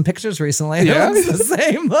 I took some pictures recently. Yeah? It looks the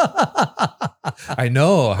same. I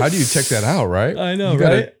know. How do you check that out, right? I know,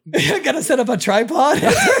 right? I gotta set up a tripod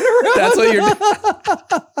and turn around. That's what you're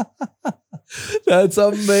That's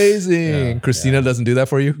amazing. Yeah, Christina doesn't do that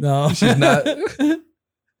for you? No. She's not.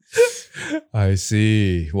 I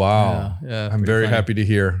see. Wow. Yeah, I'm very happy to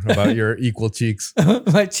hear about your equal cheeks.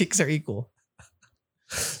 My cheeks are equal.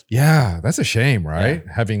 Yeah, that's a shame, right?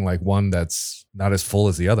 Yeah. Having like one that's not as full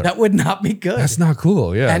as the other. That would not be good. That's not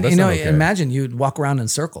cool. Yeah. And that's okay. imagine you'd walk around in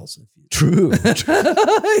circles. True.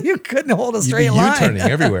 You couldn't hold a straight line. U-turning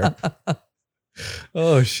everywhere.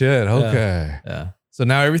 Oh shit. Okay. Yeah. So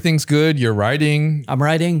now everything's good. You're riding. I'm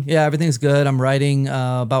riding. Yeah, everything's good. I'm riding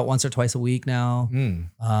about once or twice a week now.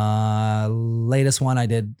 Latest one I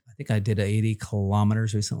think I did 80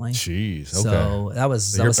 kilometers recently. Jeez. Okay. So that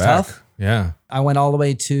was back. tough. Yeah. I went all the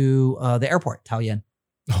way to the airport, Taiwan.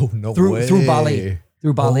 Oh, no way. Through Bali.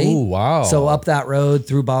 Oh, wow. So up that road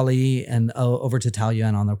through Bali and over to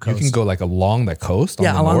Taiwan on the coast. You can go like along the coast?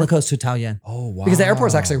 Along the coast to Taiwan. Oh, wow. Because the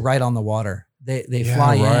airport's actually right on the water. They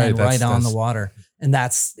fly in right on the water. And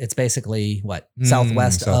it's basically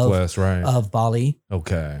southwest right. of Bali.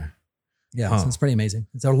 Okay. Yeah, so it's pretty amazing.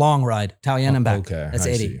 It's a long ride, Taiwan and back. Okay. That's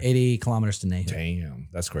 80 kilometers to Nahu. Damn,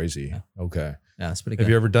 that's crazy. Yeah. Okay. Yeah, it's pretty good. Have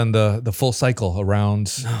you ever done the full cycle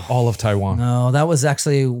around all of Taiwan? No, that was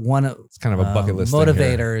actually one of it's kind of a bucket list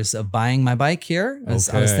motivators of buying my bike here. I was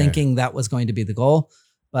thinking that was going to be the goal.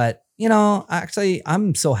 But, actually,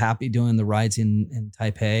 I'm so happy doing the rides in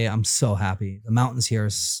Taipei. I'm so happy. The mountains here,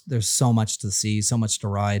 there's so much to see, so much to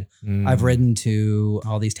ride. I've ridden to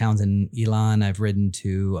all these towns in Ilan. I've ridden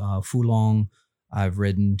to Fulong. I've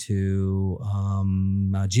ridden to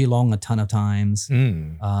Geelong a ton of times.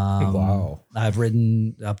 Wow. I've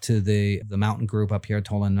ridden up to the mountain group up here,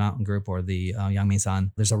 Tolan Mountain Group, or the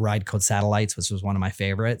Yangmingshan. There's a ride called Satellites, which was one of my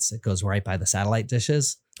favorites. It goes right by the satellite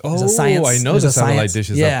dishes. I know the satellite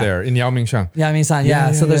dishes up there in Yaomingshan. Yaomingshan,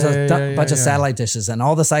 yeah. So there's a bunch of satellite dishes, and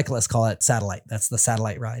all the cyclists call it satellite. That's the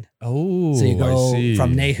satellite ride. Oh, so you go I see.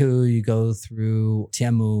 from Nahu, you go through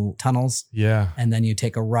Tianmu tunnels. Yeah. And then you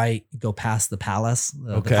take a right, you go past the palace.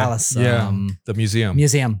 The palace. The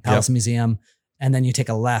museum. Palace Museum. And then you take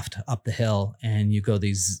a left up the hill and you go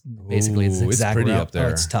these basically zigzag it's pretty route. up there. Oh,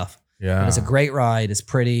 it's tough. Yeah. But it's a great ride. It's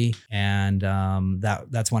pretty. And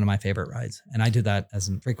that's one of my favorite rides. And I do that as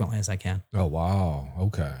frequently as I can. Oh, wow.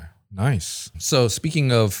 Okay. Nice. So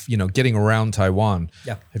speaking of, getting around Taiwan,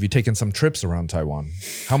 have you taken some trips around Taiwan?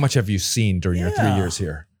 How much have you seen during your 3 years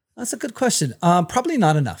here? That's a good question. Probably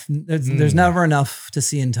not enough. There's never enough to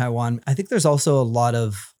see in Taiwan. I think there's also a lot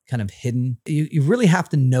of kind of hidden. You really have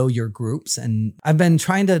to know your groups. And I've been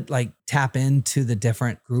trying to tap into the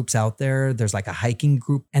different groups out there. There's a hiking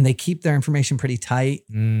group and they keep their information pretty tight.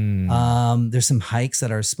 There's some hikes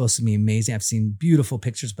that are supposed to be amazing. I've seen beautiful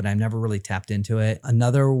pictures, but I've never really tapped into it.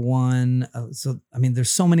 Another one.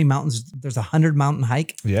 There's so many mountains. There's a 100 mountain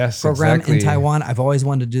hike program in Taiwan. I've always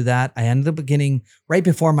wanted to do that. I ended up getting right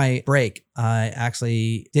before my break. I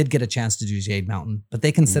actually did get a chance to do Jade Mountain, but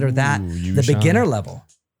they consider that the beginner level.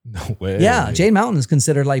 No way. Yeah, Jade Mountain is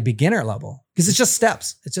considered beginner level because it's just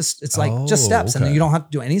steps. It's just steps, and you don't have to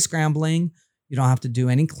do any scrambling. You don't have to do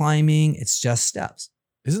any climbing. It's just steps.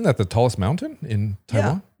 Isn't that the tallest mountain in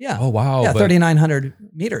Taiwan? Yeah. Oh, wow. Yeah, 3,900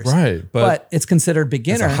 meters. Right. But it's considered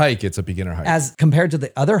beginner. It's a hike. It's a beginner hike. As compared to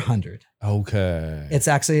the other 100. Okay. It's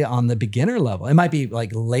actually on the beginner level. It might be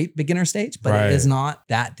late beginner stage, but it is not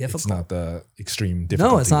that difficult. It's not the extreme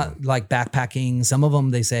difficulty. No, it's not like backpacking. Some of them,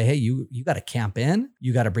 they say, hey, you got to camp in.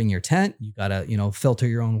 You got to bring your tent. You got to, filter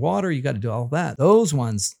your own water. You got to do all of that. Those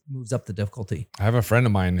ones moves up the difficulty. I have a friend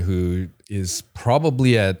of mine who is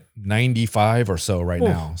probably at 95 or so right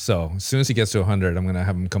now. So as soon as he gets to 100, I'm going to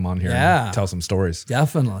have him come on here and tell some stories.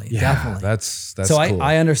 Definitely. That's so cool.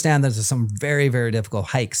 I understand there's some very, very difficult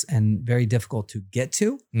hikes and very difficult to get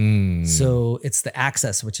to. So it's the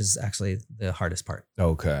access, which is actually the hardest part.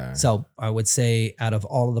 Okay. So I would say out of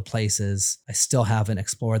all of the places, I still haven't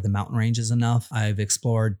explored the mountain ranges enough. I've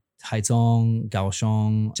explored Taichung,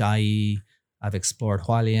 Kaohsiung, Chiayi. I've explored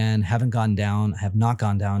Hualien. Have not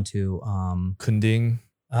gone down to Kunding.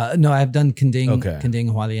 No, I've done Kunding, Okay.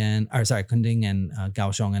 Kunding and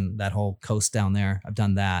Kaohsiung and that whole coast down there. I've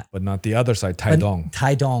done that. But not the other side, Taidong.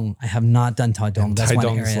 Taidong. I have not done Taidong. And That's one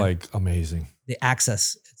Taidong's area. like amazing. The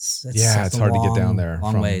access. It's It's hard to get down there.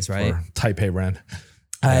 Long ways, right? For Taipei Ren.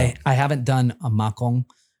 I haven't done a Makong,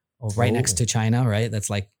 right Oh. next to China, right? That's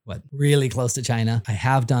like really close to China. I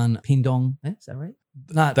have done Pingdong. Is that right?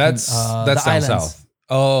 Not That's the down islands. south.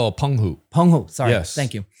 Oh, Penghu. Penghu. Sorry. Yes.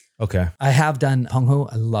 Thank you. Okay. I have done Penghu.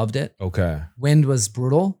 I loved it. Okay. Wind was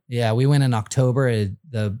brutal. Yeah, we went in October.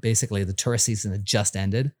 Basically the tourist season had just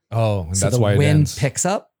ended. Oh, and So that's the why it wind ends. picks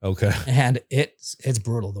up Okay. and it's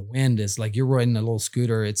brutal. The wind is like you're riding a little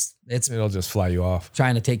scooter. It's It'll just fly you off.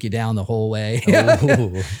 trying to take you down the whole way.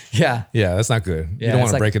 Ooh. Yeah. Yeah, that's not good. Yeah, You don't want it's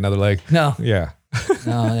to like- break another leg. No. Yeah.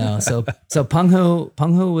 No. So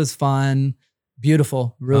Penghu was fun.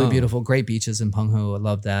 Beautiful, really Oh. beautiful. Great beaches in Penghu. I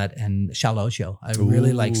love that. And Xiaoluqiu. I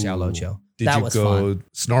really like Ooh. Xiaoluqiu. Did That you was go fun.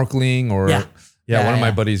 snorkeling or? Yeah. Yeah, one of my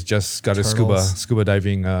yeah. buddies just got a Turtles. scuba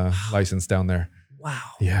diving license down there. Wow.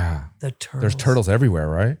 Yeah. The turtles. There's turtles everywhere,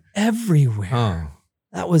 right? everywhere. Huh.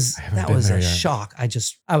 That was I haven't been a there yet. shock.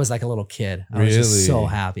 I was like a little kid. I was just so Really?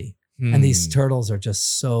 happy. And these Hmm. turtles are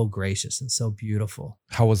just so gracious and so beautiful.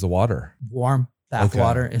 How was the water? Warm bath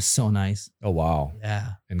water is so nice. Oh, wow.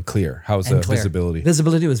 Yeah. And clear. How's And the clear. visibility?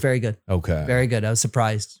 Visibility was very good. Okay. Very good. I was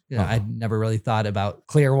surprised. You know, Uh-huh. I'd never really thought about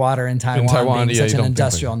clear water in Taiwan, being yeah, such you an don't think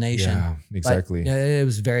industrial like- nation. Yeah, But, exactly. yeah, it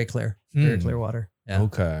was very clear. Very Hmm. clear water. Yeah.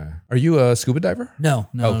 Okay. Are you a scuba diver? No.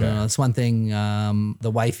 Okay. That's one thing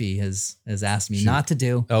the wifey has asked me Shoot. not to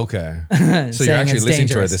do. Okay. So you're actually listening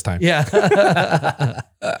to her this time. Yeah.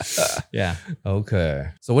 Yeah. Okay.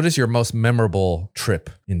 So what is your most memorable trip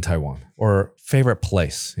in Taiwan or favorite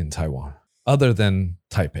place in Taiwan other than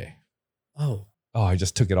Taipei? Oh. Oh, I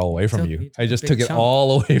just took it all away from Took- you. you took I a just big took it chunk.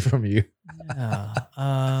 all away from you. Yeah.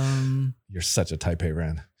 You're such a Taipei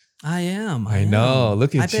Ren. I am. I know.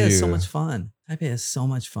 Look at Taipei is so you. much fun. Taipei is so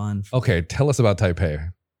much fun. Okay, tell us about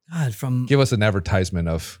Taipei. God, from Give us an advertisement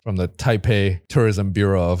from the Taipei Tourism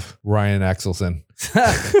Bureau of Ryan Axelson.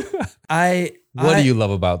 What do you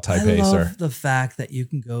love about Taipei, I love sir? the fact that you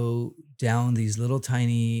can go down these little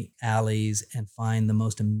tiny alleys and find the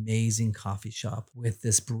most amazing coffee shop with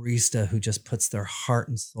this barista who just puts their heart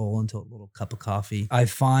and soul into a little cup of coffee. I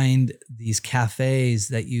find these cafes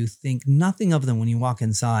that you think nothing of them when you walk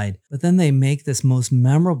inside, but then they make this most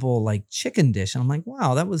memorable like chicken dish. And I'm like,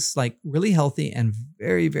 wow, that was like really healthy and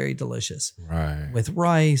very, very delicious Right. with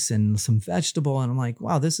rice and some vegetable. And I'm like,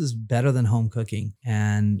 wow, this is better than home cooking.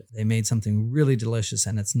 And they made something really delicious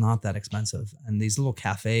and it's not that expensive. And these little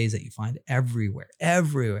cafes that you find everywhere.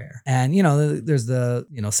 And, there's the,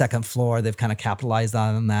 second floor. They've kind of capitalized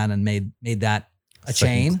on that and made that a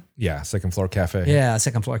chain. Yeah, second floor cafe. Yeah,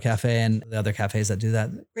 second floor cafe and the other cafes that do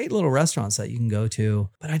that. Great little restaurants that you can go to.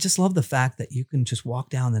 But I just love the fact that you can just walk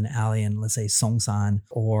down an alley in, let's say, Songsan,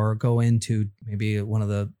 or go into maybe one of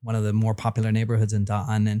the more popular neighborhoods in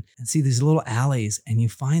Da'an and see these little alleys, and you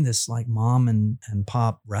find this like mom and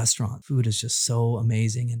pop restaurant. Food is just so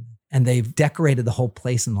amazing. And they've decorated the whole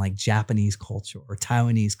place in like Japanese culture or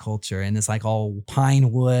Taiwanese culture. And it's like all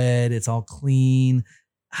pine wood. It's all clean.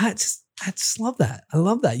 I just love that. I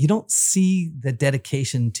love that. You don't see the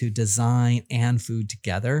dedication to design and food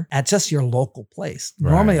together at just your local place.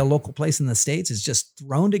 Right. Normally a local place in the States is just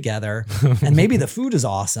thrown together and maybe the food is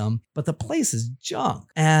awesome, but the place is junk.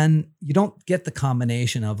 And you don't get the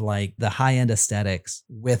combination of like the high-end aesthetics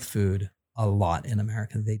with food a lot in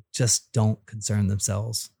America. They just don't concern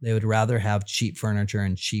themselves. They would rather have cheap furniture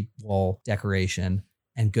and cheap wall decoration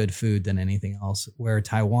and good food than anything else. Where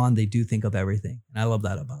Taiwan, they do think of everything. And I love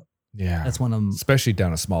that about. Yeah. That's one of them. Especially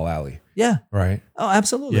down a small alley, Yeah. right? Oh,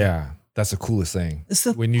 absolutely. Yeah. That's the coolest thing. It's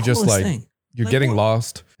the When you just coolest like, thing. you're Like, getting what?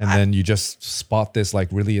 lost and then you just spot this like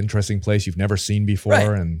really interesting place you've never seen before. Right.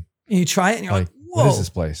 And And you try it and you're like, whoa, what is this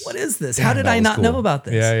place? What is this? Damn, How did that I was not know cool. about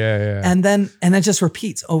this? Yeah. And then it just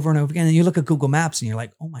repeats over and over again. And you look at Google Maps and you're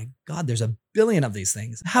like, oh my God, there's a billion of these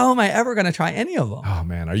things. How am I ever going to try any of them? Oh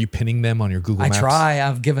man, are you pinning them on your Google I Maps? try.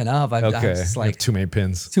 I've given up. I'm Okay. just You have like too many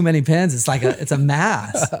pins. too many pins. It's like it's a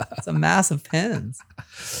mass. It's a mass of pins.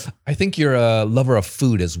 I think you're a lover of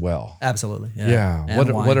food as well. Absolutely. Yeah.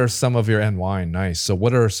 And What are some of your and wine? Nice. So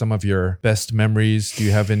what are some of your best memories? Do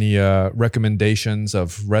you have any recommendations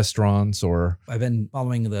of restaurants or? I've been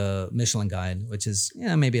following the Michelin guide, which is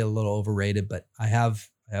maybe a little overrated, but I have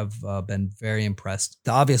been very impressed.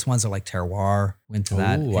 The obvious ones are like Terroir. Went to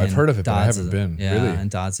that. Oh, I've in heard of it, but I Dodze. haven't been. Yeah, Really? in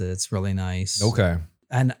Dodze, it's really nice. Okay.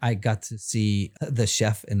 And I got to see the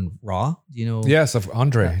chef in Raw. Do you know? Yes, of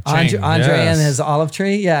Andre. Andre Yes. and his olive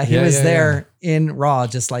tree. Yeah, he Yeah, was yeah, there in Raw,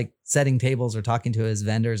 just like setting tables or talking to his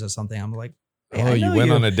vendors or something. I'm like, hey, Oh, I you know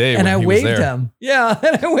went on a day and when I he was waved there. him. Yeah,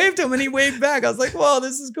 and I waved him and he waved back. I was like, whoa,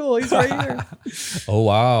 this is cool. He's right here. Oh,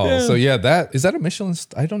 wow. Yeah. So yeah, is that a Michelin?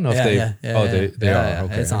 I don't know if they are. Yeah,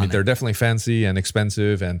 Okay. it's I on mean, it. they're definitely fancy and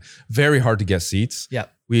expensive and very hard to get seats. Yeah.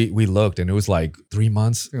 We looked and it was like 3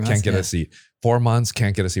 months, 3 months, can't get yeah. a seat. 4 months,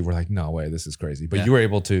 can't get a seat. We're like, no way, this is crazy. But Yeah. you were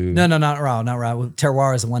able to. No, not Raw.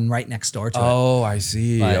 Terroir is the one right next door to it. Oh, I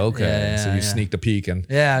see. But, Okay. yeah, So you yeah. sneaked a peek and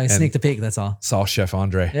Yeah, I sneaked a peek. That's all. saw Chef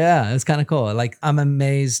Andre. Yeah, it's kind of cool. Like I'm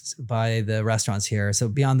amazed by the restaurants here. So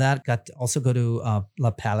beyond that, got to also go to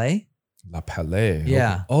La Palais, La Palais.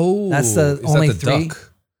 Yeah. Okay. Oh, That's the is only that the three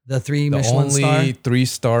duck? the 3 The Michelin only star.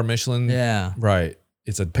 3-star Michelin. Yeah, Right.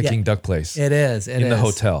 It's a Peking duck place it is. in the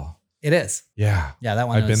hotel. It is. Yeah. Yeah, that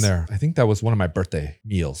one. I've been there. I think that was one of my birthday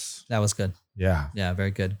meals. That was good. Yeah. Yeah, very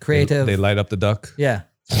good. Creative. They light up the duck. Yeah.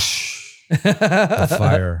 The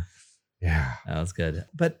fire. Yeah. That was good.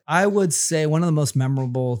 But I would say one of the most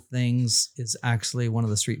memorable things is actually one of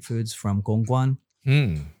the street foods from Gongguan.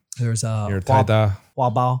 There's a Near Taida.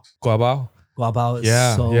 guabao. Guabao. Guabao is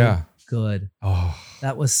Yeah. so Yeah. good. Oh,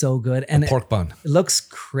 That was so good. And the pork bun. it looks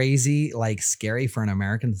crazy, like scary for an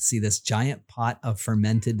American to see this giant pot of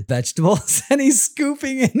fermented vegetables and he's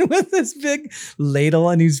scooping in with this big ladle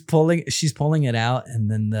and she's pulling it out and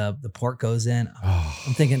then the pork goes in. Oh.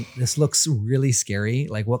 I'm thinking this looks really scary.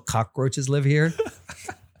 Like what cockroaches live here?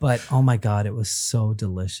 But oh my God, it was so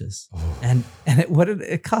delicious. Oh. And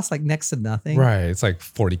it cost like next to nothing. Right. It's like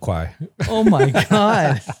 40 kwai. Oh my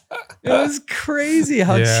God. It was crazy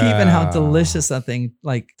how cheap and how delicious that thing,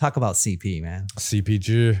 like talk about CP, man.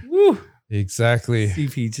 CPG. Woo. Exactly.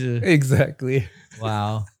 CP. Exactly.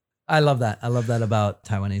 Wow. I love that. I love that about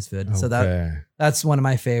Taiwanese food. So Okay. that's one of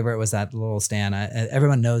my favorite was that little stand.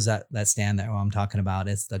 Everyone knows that stand that I'm talking about.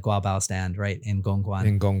 It's the guabao stand, right? In Gongguan.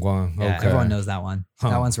 In Gongguan. Yeah, Okay. everyone knows that one. Huh.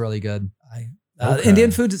 That one's really good. Okay. Indian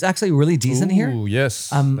food is actually really decent here. Ooh, yes.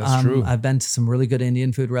 That's true. I've been to some really good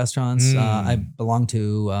Indian food restaurants. I belong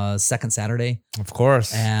to Second Saturday, Of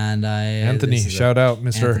course. and Anthony, shout out,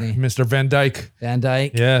 Mr. Van Dyke. Van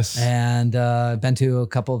Dyke. Yes. And I've been to a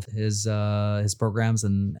couple of his programs,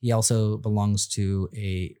 and he also belongs to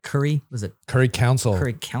a curry. Was it Curry Council.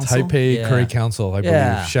 Curry Council? Taipei Yeah. Curry Council, I believe.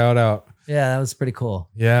 Yeah. Shout out. Yeah, that was pretty cool.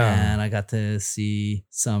 Yeah. And I got to see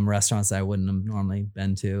some restaurants that I wouldn't have normally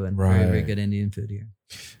been to, and very, very Right. good Indian food here.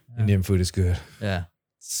 Indian food is good. Yeah.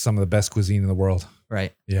 Some of the best cuisine in the world.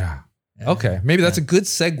 Right. Yeah. Yeah. Okay. Maybe that's a good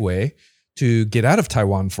segue to get out of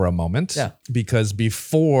Taiwan for a moment. Yeah. Because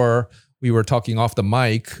before we were talking off the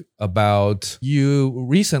mic about you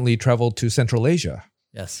recently traveled to Central Asia.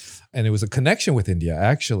 Yes. And it was a connection with India,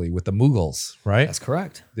 actually, with the Mughals, right? That's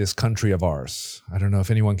correct. This country of ours. I don't know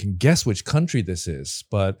if anyone can guess which country this is,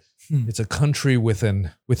 but it's a country with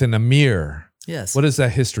an emir. Yes. What is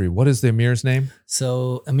that history? What is the emir's name?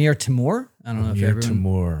 So Emir Timur, I don't know if Emir everyone.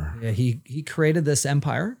 Timur. Yeah, he created this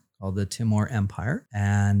empire called the Timur Empire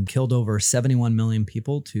and killed over 71 million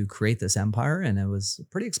people to create this empire. And it was a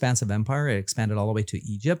pretty expansive empire. It expanded all the way to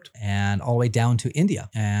Egypt and all the way down to India.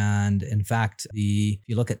 And in fact, if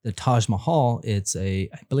you look at the Taj Mahal, I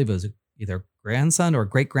believe it was either grandson or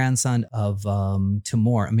great grandson of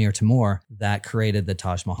Emir Timur, that created the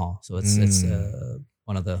Taj Mahal. So it's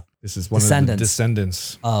one of the This is one of the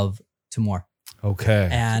descendants of Timur. Okay.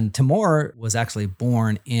 And Timur was actually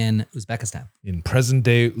born in Uzbekistan. In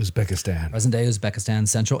present-day Uzbekistan. Present-day Uzbekistan,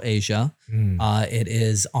 Central Asia. It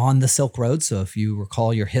is on the Silk Road. So if you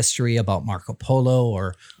recall your history about Marco Polo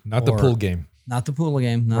or... Not the pool game. Not the pool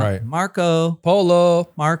game. Not Right. Marco Polo.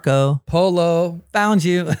 found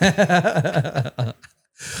you.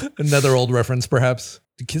 Another old reference, perhaps.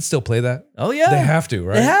 Do kids still play that? Oh, yeah. They have to,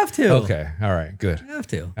 right? They have to. Okay. All right. Good. They have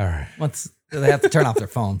to. All right. They have to turn off their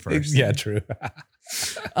phone first. Yeah, true.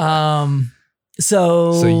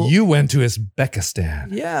 So you went to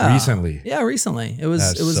Uzbekistan recently. Yeah, recently. It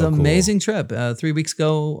was so an cool. amazing trip. 3 weeks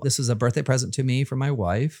ago, this was a birthday present to me from my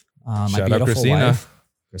wife, my Shout out beautiful Christina. wife.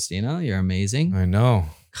 Christina, you're amazing. I know.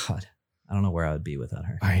 God, I don't know where I would be without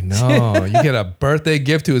her. I know. You get a birthday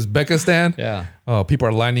gift to Uzbekistan? Yeah. Oh, people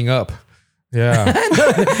are lining up. Yeah.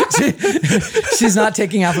 She's not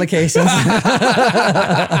taking applications.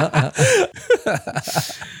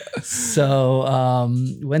 So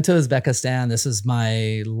went to Uzbekistan. This is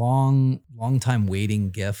my long long time waiting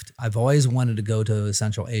gift. I've always wanted to go to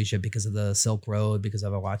Central Asia because of the Silk Road, because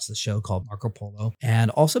I've watched the show called Marco Polo, and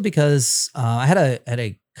also because I had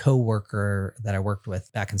a co-worker that I worked with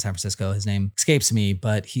back in San Francisco. His name escapes me,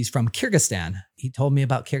 but he's from Kyrgyzstan. He told me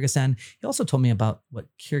about Kyrgyzstan. He also told me about what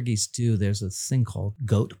Kyrgyz do. There's this thing called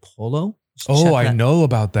goat polo. Oh, I know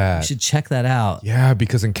about that. You should check that out. Yeah,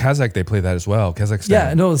 because in Kazakh, they play that as well. Kazakhstan.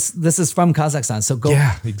 Yeah, no, this is from Kazakhstan. So go.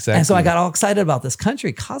 Yeah, exactly. And so I got all excited about this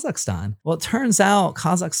country, Kazakhstan. Well, it turns out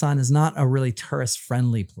Kazakhstan is not a really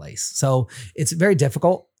tourist-friendly place. So it's very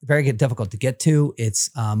difficult to get to. It's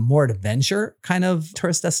more adventure kind of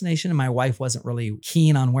tourist destination. And my wife wasn't really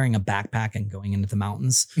keen on wearing a backpack and going into the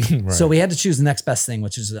mountains. Right. So we had to choose the next best thing,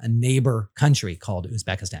 which is a neighbor country called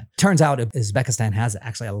Uzbekistan. Turns out Uzbekistan has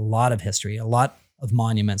actually a lot of history, a lot of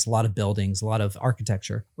monuments, a lot of buildings, a lot of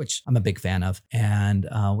architecture, which I'm a big fan of. And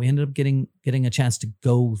we ended up getting a chance to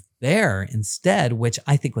go there instead, which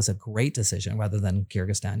I think was a great decision rather than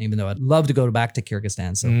Kyrgyzstan, even though I'd love to go back to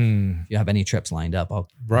Kyrgyzstan. So if you have any trips lined up, I'll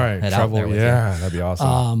head out there with you. That'd be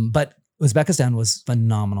awesome. But Uzbekistan was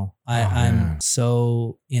phenomenal. I'm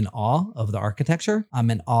so in awe of the architecture.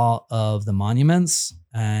 I'm in awe of the monuments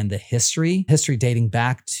and the history dating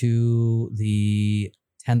back to the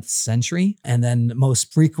 10th century. And then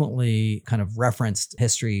most frequently kind of referenced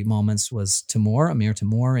history moments was Emir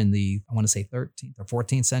Timur in the, I want to say 13th or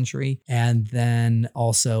 14th century. And then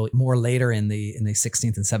also more later in the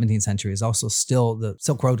 16th and 17th century is also still, the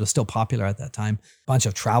Silk Road was still popular at that time. A bunch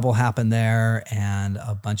of travel happened there and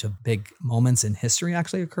a bunch of big moments in history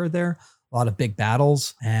actually occurred there. A lot of big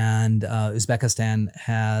battles, and Uzbekistan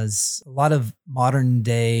has a lot of modern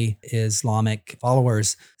day Islamic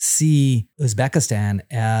followers see Uzbekistan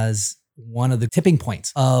as one of the tipping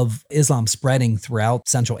points of Islam spreading throughout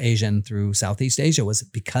Central Asia and through Southeast Asia was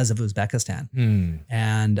because of Uzbekistan.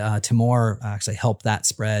 And Timur actually helped that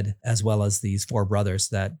spread, as well as these four brothers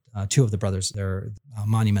that two of the brothers, their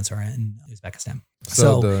monuments are in Uzbekistan.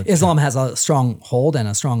 So Islam has a strong hold and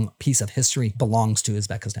a strong piece of history belongs to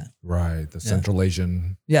Uzbekistan. Right. The Central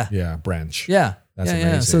Asian branch. Yeah. That's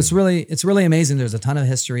amazing. So it's really amazing. There's a ton of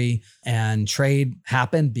history, and trade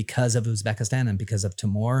happened because of Uzbekistan and because of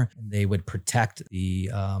Timur. They would protect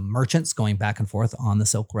the merchants going back and forth on the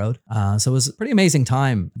Silk Road. So it was a pretty amazing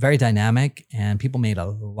time, very dynamic, and people made a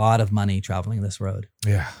lot of money traveling this road.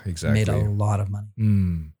 Yeah, exactly. Made a lot of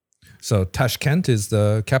money. So Tashkent is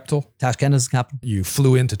the capital? Tashkent is the capital. You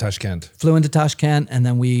flew into Tashkent. And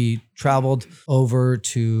then we traveled over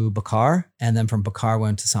to Bakar, and then from Bakar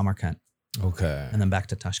went to Samarkand. Okay. And then back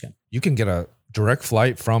to Tashkent. You can get a direct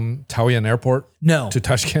flight from Taiwan Airport to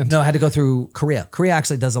Tashkent? No, I had to go through Korea. Korea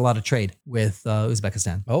actually does a lot of trade with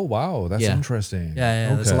Uzbekistan. Oh, wow. That's interesting. Yeah.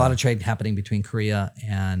 Okay. There's a lot of trade happening between Korea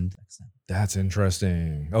and Uzbekistan. That's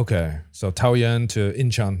interesting. Okay. So Taoyuan to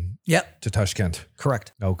Incheon. Yep. To Tashkent.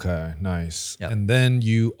 Correct. Okay. Nice. Yep. And then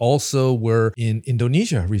you also were in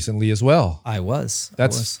Indonesia recently as well. I was.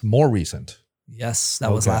 More recent. Yes.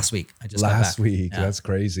 That was last week. I just got back. Last week. Yeah. That's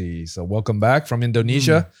crazy. So welcome back from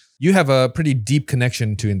Indonesia. You have a pretty deep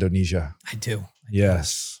connection to Indonesia. I do.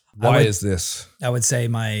 Yes. Why is this? I would say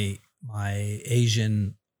my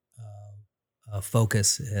Asian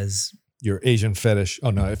focus is... Your Asian fetish.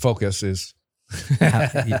 Oh, no. Focus is...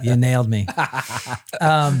 you nailed me.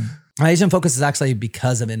 My Asian focus is actually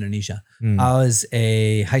because of Indonesia. I was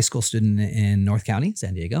a high school student in North County,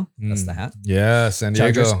 San Diego. That's the hat. Yeah, San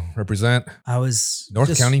Diego. Chargers. Represent.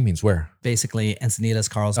 North County means where? Basically Encinitas,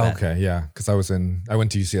 Carlsbad. Okay, yeah. Because I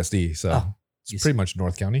went to UCSD, so it's pretty much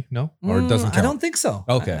North County, no? Or it doesn't count? I don't think so.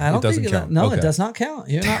 Okay, I don't it doesn't think count. No, it does not count.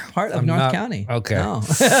 You're not part of North County. Okay. No.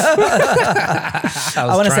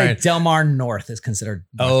 I want to say Del Mar North is considered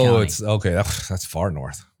North County. It's okay. That's far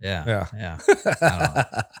north. Yeah. I don't know.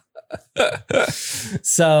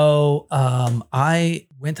 So I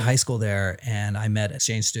went to high school there, and I met an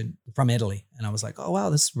exchange student from Italy, and I was like, oh wow,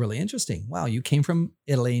 this is really interesting. Wow, you came from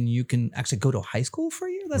Italy and you can actually go to high school for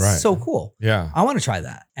a year? That's so cool. Yeah, I want to try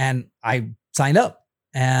that. And I signed up,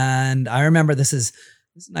 and I remember this is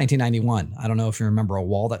 1991. I don't know if you remember a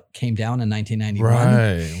wall that came down in 1991.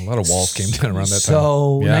 Right. A lot of walls came down around that time.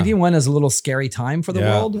 So 91 is a little scary time for the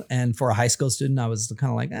world. And for a high school student, I was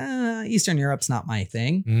kind of like, Eastern Europe's not my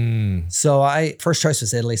thing. So first choice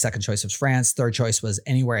was Italy. Second choice was France. Third choice was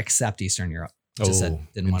anywhere except Eastern Europe.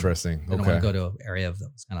 Didn't want to go to an area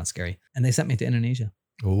that was kind of scary. And they sent me to Indonesia.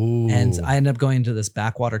 Ooh. And I ended up going to this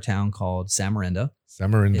backwater town called Samarinda.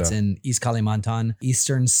 It's in East Kalimantan,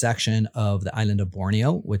 eastern section of the island of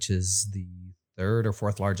Borneo, which is the third or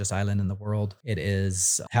fourth largest island in the world. It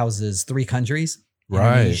houses 3 countries.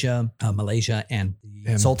 Indonesia, Malaysia, and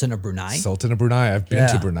the Sultan of Brunei. Sultan of Brunei. I've been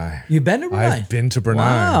to Brunei. You've been to Brunei? I've been to Brunei.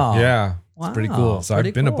 Wow. Yeah. It's pretty cool. So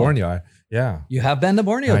I've been to Borneo. Yeah. You have been to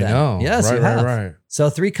Borneo then? I know. Yes, right, you have. Right. So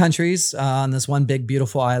 3 countries on this one big,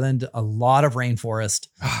 beautiful island, a lot of rainforest,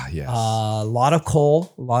 Yes. a lot of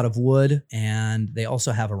coal, a lot of wood, and they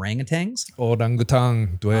also have orangutans.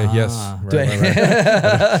 Orangutan. Yes. Right.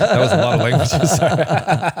 That was a lot of languages.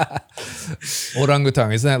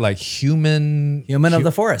 Orangutan. Isn't that like human? Human of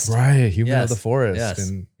the forest. Right. Human of Yes. the forest.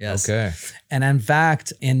 Yes. Yes. Okay. And in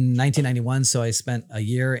fact, in 1991, so I spent a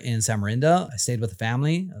year in Samarinda. I stayed with the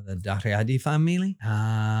family, the Daryadi family.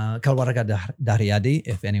 Keluarga Daryadi,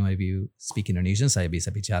 if any of you speak Indonesian, saya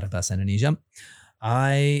bisa bicara bahasa Indonesia.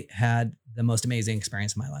 I had the most amazing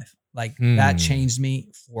experience of my life. Like that changed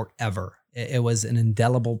me forever. It was an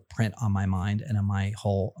indelible print on my mind and on my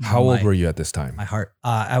whole. How old were you at this time? My heart.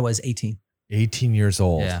 I was 18. 18 years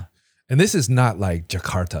old. Yeah. And this is not like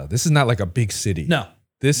Jakarta. This is not like a big city. No.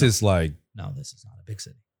 This is like. No, this is not a big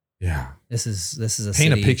city. Yeah. This is a Paint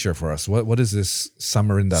city. a picture for us. What is this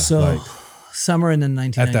Samarinda like? Samarinda in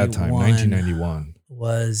 1991. At that time, 1991.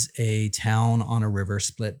 Was a town on a river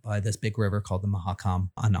split by this big river called the Mahakam.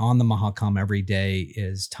 And on the Mahakam every day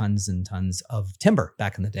is tons and tons of timber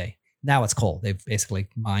back in the day. Now it's coal. They've basically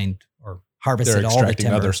mined or harvested all the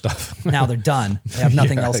timber. Other stuff. Now they're done. They have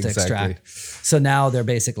nothing else to exactly. extract. So now they're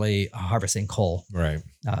basically harvesting coal. Right.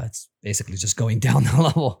 It's basically just going down the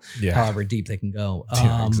level, however deep they can go.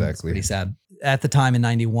 Yeah, exactly. It's pretty sad. At the time in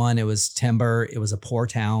 91, it was timber. It was a poor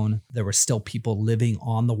town. There were still people living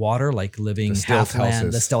on the water, like living half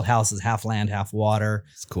land. The still houses, half land, half water.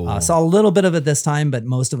 It's cool. Saw a little bit of it this time, but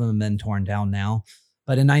most of them have been torn down now.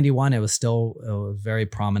 But in 91, it was very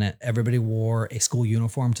prominent. Everybody wore a school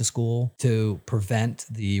uniform to school to prevent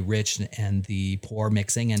the rich and the poor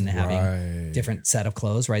mixing and having different set of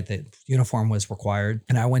clothes, right? The uniform was required.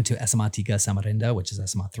 And I went to SMA 3 Samarinda, which is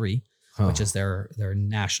SMA 3. Which is their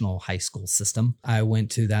national high school system. I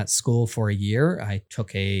went to that school for a year. I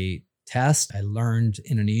took a test. I learned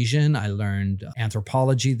Indonesian. I learned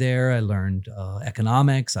anthropology there. I learned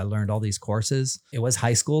economics. I learned all these courses. It was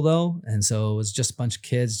high school though. And so it was just a bunch of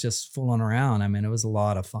kids just fooling around. I mean, it was a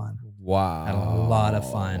lot of fun. Wow. I had a lot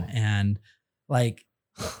of fun. And like,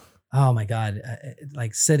 oh my God,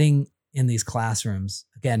 like sitting in these classrooms,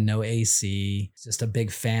 again, no AC, just a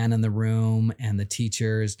big fan in the room, and the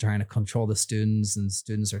teachers trying to control the students, and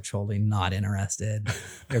students are totally not interested.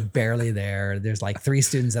 They're barely there. There's like 3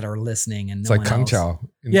 students that are listening, and it's no like one Kang else. Chao.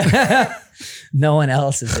 Yeah, no one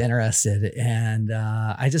else is interested. And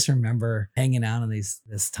I just remember hanging out in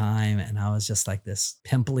this time, and I was just like this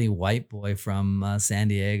pimply white boy from San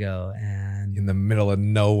Diego, and in the middle of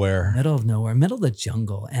nowhere, middle of the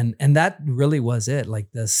jungle, and that really was it.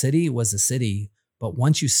 Like the city was a city, but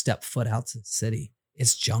once you step foot out to the city,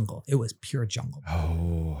 it's jungle. It was pure jungle.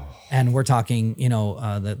 Oh. And we're talking,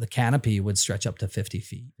 the canopy would stretch up to 50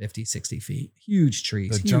 feet, 50, 60 feet. Huge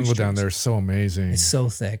trees. The jungle down there is so amazing. It's so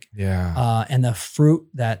thick. Yeah. And the fruit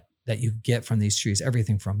that you get from these trees,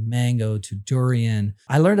 everything from mango to durian.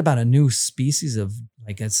 I learned about a new species of,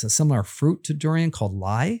 like, it's a similar fruit to durian called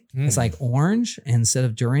lai. It's like orange. Instead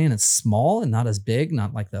of durian, it's small and not as big,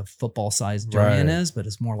 not like the football size durian is, but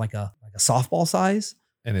it's more like a softball size.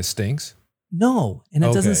 And it stinks? No, and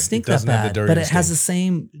it doesn't stink that bad, but it has the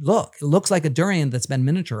same look. It looks like a durian that's been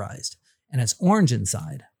miniaturized, and it's orange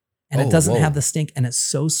inside, and it doesn't have the stink, and it's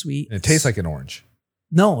so sweet. And it tastes like an orange.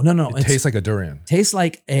 No. It tastes like a durian. Tastes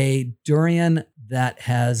like a durian that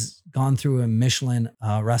has gone through a Michelin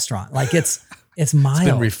restaurant. Like it's mild. It's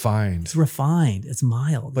been refined. It's refined. It's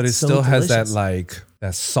mild. But it still has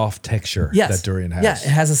that soft texture that durian has. Yeah,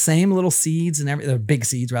 it has the same little seeds and everything, big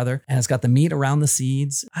seeds rather, and it's got the meat around the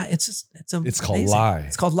seeds. It's called lai.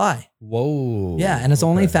 It's called lai. Whoa. Yeah, and it's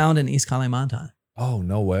only found in East Kalimantan. Oh,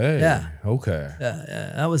 no way. Yeah. Okay.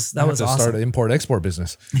 Yeah, that was awesome. Start an import-export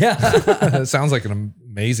business. Yeah. It sounds like an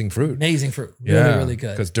amazing fruit. Amazing fruit. Really, really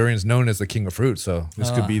good. Because durian's known as the king of fruit, so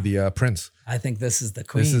this could be the prince. I think this is the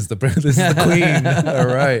queen. This is the queen. All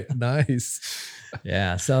right. Nice.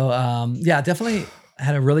 Yeah. So, definitely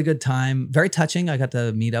had a really good time. Very touching. I got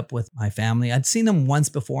to meet up with my family. I'd seen them once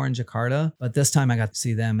before in Jakarta, but this time I got to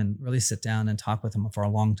see them and really sit down and talk with them for a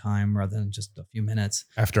long time rather than just a few minutes.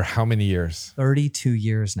 After how many years? 32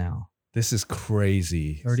 years now. This is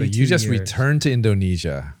crazy. 32 so you just years. Returned to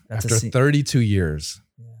Indonesia after 32 years.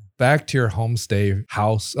 Yeah. Back to your homestay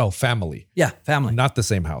house. Oh, family. Yeah, family. Not the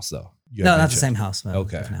same house though. No, not the same house.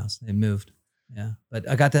 Okay. Different house. They moved. Yeah. But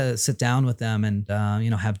I got to sit down with them and,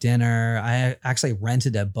 have dinner. I actually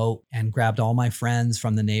rented a boat and grabbed all my friends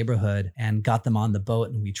from the neighborhood and got them on the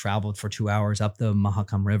boat. And we traveled for 2 hours up the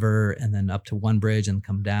Mahakam River and then up to one bridge and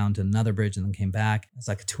come down to another bridge and then came back. It's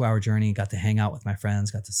like a 2-hour journey. Got to hang out with my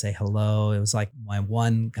friends, got to say hello. It was like my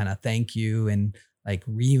one kind of thank you and like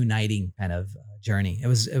reuniting kind of journey. It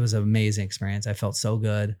was an amazing experience. I felt so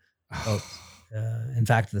good. In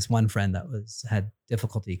fact, this one friend that had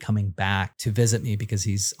difficulty coming back to visit me because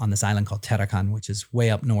he's on this island called Tarakan, which is way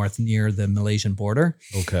up north near the Malaysian border.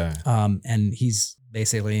 Okay. And he's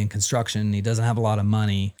basically in construction. He doesn't have a lot of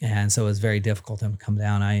money. And so it was very difficult for him to come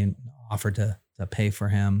down. I offered to pay for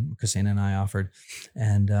him. Christina and I offered,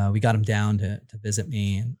 and we got him down to visit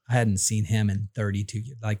me. And I hadn't seen him in 32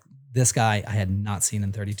 years. Like this guy, I had not seen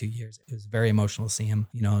in 32 years. It was very emotional to see him,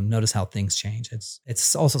 notice how things change.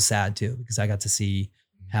 It's also sad too, because I got to see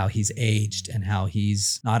how he's aged and how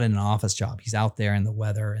he's not in an office job. He's out there in the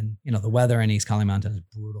weather, and the weather in East Kalimantan is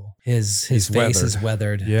brutal. His face weathered. is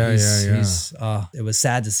weathered. Yeah. It was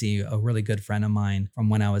sad to see a really good friend of mine from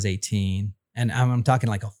when I was 18. And I'm talking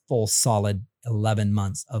like a full solid 11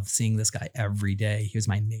 months of seeing this guy every day. He was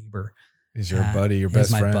my neighbor. He's your buddy, your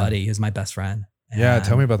best friend. He was my buddy. He was my best friend. Yeah,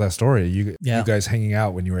 tell me about that story. You guys hanging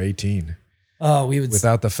out when you were 18. Oh, we would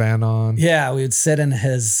without the fan on. Yeah, we would sit in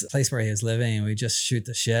his place where he was living and we'd just shoot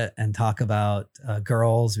the shit and talk about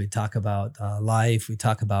girls. We'd talk about life. We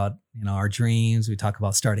talk about our dreams. We talk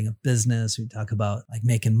about starting a business. We talk about like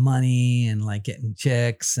making money and like getting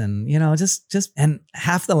chicks and just and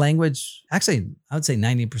half the language. Actually, I would say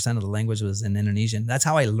 90% of the language was in Indonesian. That's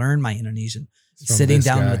how I learned my Indonesian. Sitting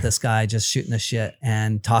down with this guy, just shooting the shit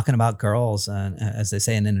and talking about girls, and as they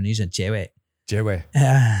say in Indonesia, cewek. Cewek.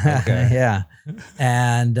 Okay. Yeah.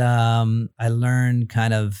 And I learned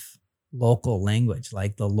kind of local language,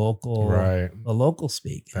 like the local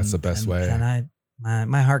speak. That's the best way. And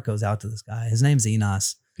my heart goes out to this guy. His name's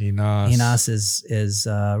Enos. Enos is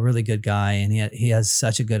a really good guy, and he has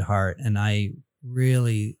such a good heart. And I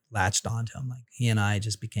really latched onto him. Like he and I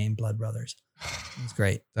just became blood brothers. It was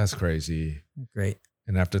great. That's crazy. Great.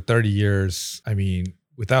 And after 30 years, I mean,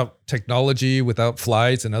 without technology, without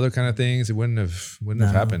flights and other kind of things, it wouldn't have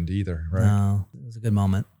happened either, right? No, it was a good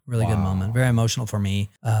moment. Really good moment. Very emotional for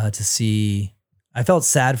me to see. I felt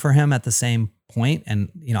sad for him at the same point. And,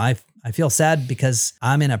 I feel sad because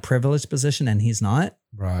I'm in a privileged position and he's not.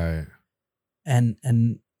 Right. And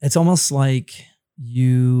it's almost like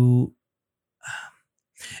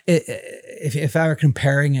if I were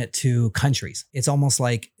comparing it to countries, it's almost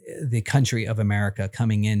like the country of America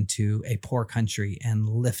coming into a poor country and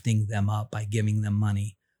lifting them up by giving them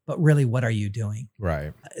money. But really, what are you doing?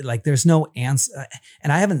 Right. Like there's no answer.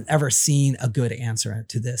 And I haven't ever seen a good answer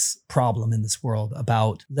to this problem in this world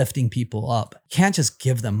about lifting people up. You can't just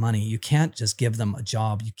give them money. You can't just give them a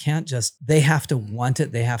job. You can't they have to want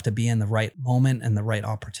it. They have to be in the right moment and the right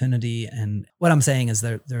opportunity. And what I'm saying is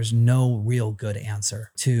there's no real good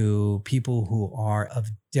answer to people who are of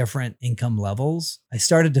different income levels. I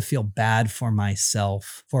started to feel bad for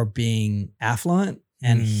myself for being affluent.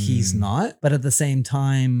 And he's not. But at the same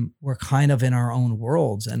time, we're kind of in our own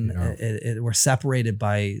worlds and we're separated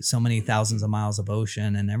by so many thousands of miles of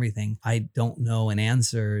ocean and everything. I don't know an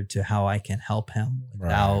answer to how I can help him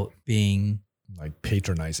without being like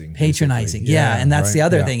patronizing. Yeah. And that's the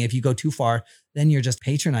other thing. If you go too far, then you're just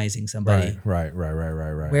patronizing somebody. Right.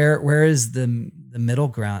 Where is the middle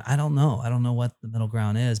ground? I don't know. I don't know what the middle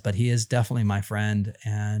ground is, but he is definitely my friend.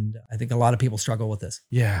 And I think a lot of people struggle with this.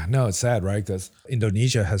 Yeah, no, it's sad, right? Because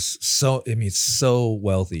Indonesia has it's so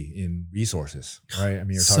wealthy in resources, right? I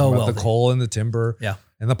mean, you're talking about the coal and the timber. Yeah.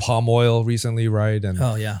 And the palm oil recently, right? And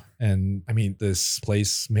And I mean, this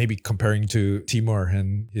place, maybe comparing to Timur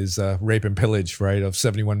and his rape and pillage, right, of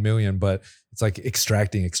 71 million, but it's like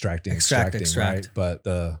extracting, right? But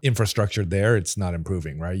the infrastructure there, it's not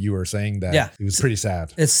improving, right? You were saying that it was pretty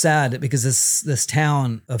sad. It's sad because this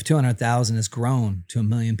town of 200,000 has grown to 1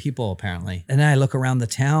 million people apparently. And then I look around the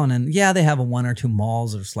town and they have one or two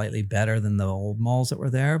malls that are slightly better than the old malls that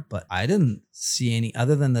were there. But I didn't see any,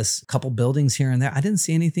 other than this couple buildings here and there, I didn't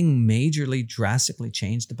see anything majorly drastically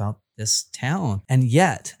changed about this town. And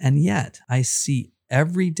yet I see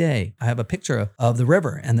every day, I have a picture of the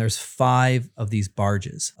river and there's 5 of these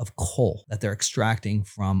barges of coal that they're extracting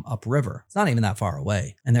from upriver. It's not even that far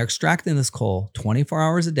away. And they're extracting this coal 24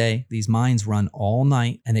 hours a day. These mines run all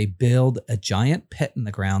night and they build a giant pit in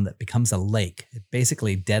the ground that becomes a lake. It's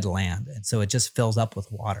basically dead land. And so it just fills up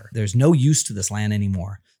with water. There's no use to this land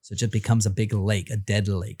anymore. So it just becomes a big lake, a dead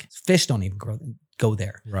lake. Fish don't even go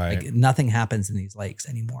there. Right. Like nothing happens in these lakes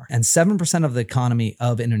anymore. And 7% of the economy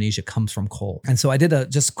of Indonesia comes from coal. And so I did a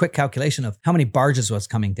just quick calculation of how many barges was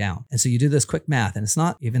coming down. And so you do this quick math, and it's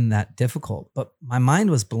not even that difficult, but my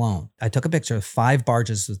mind was blown. I took a picture of 5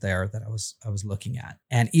 barges there that I was looking at,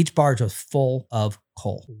 and each barge was full of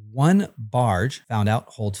coal. One barge, found out,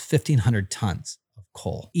 holds 1,500 tons of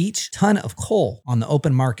coal. Each ton of coal on the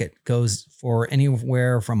open market goes for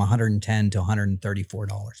anywhere from $110 to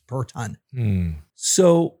 $134 per ton.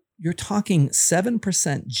 So you're talking 7%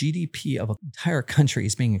 GDP of an entire country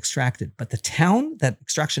is being extracted, but the town that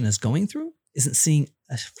extraction is going through isn't seeing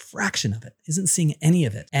a fraction of it, isn't seeing any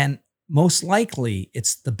of it. And most likely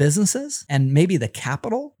it's the businesses and maybe the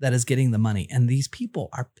capital that is getting the money. And these people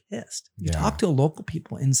are pissed. You talk to local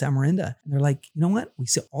people in Samarinda and they're like, you know what? We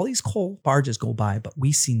see all these coal barges go by, but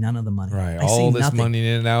we see none of the money. Right. All this money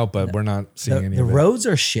in and out, but we're not seeing any of it. The roads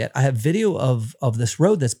are shit. I have video of this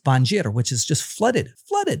road that's Banjir, which is just flooded.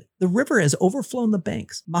 The river has overflown the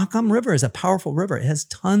banks. Mahakam River is a powerful river. It has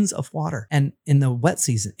tons of water. And in the wet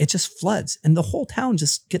season, it just floods. And the whole town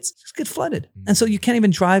just gets flooded. And so you can't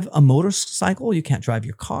even drive a motorcycle. You can't drive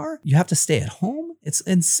your car. You have to stay at home. It's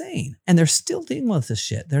insane. And they're still dealing with this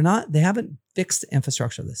shit. They haven't fixed the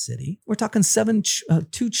infrastructure of the city. We're talking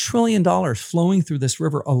 $2 trillion flowing through this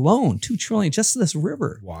river alone. $2 trillion, just this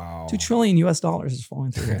river. Wow. $2 trillion US is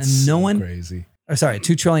flowing through here. That's crazy. Or sorry,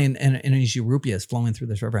 2 trillion Indonesian rupiah is flowing through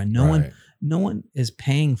this river. And no one is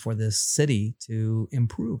paying for this city to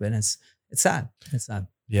improve. And it's sad. It's sad.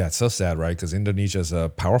 Yeah, it's so sad, right? Because Indonesia is a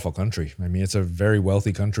powerful country. I mean, it's a very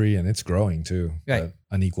wealthy country and it's growing too, but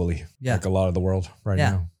unequally, like a lot of the world right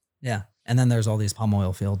now. Yeah. And then there's all these palm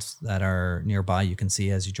oil fields that are nearby. You can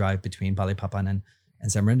see as you drive between Balikpapan and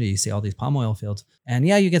Samarinda, you see all these palm oil fields. And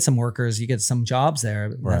you get some workers, you get some jobs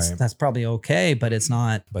there. That's probably okay, but it's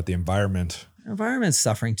not. But the environment's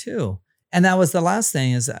suffering too. And that was the last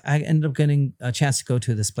thing is I ended up getting a chance to go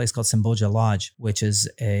to this place called Semboja Lodge, which is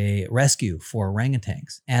a rescue for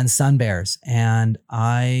orangutans and sun bears. And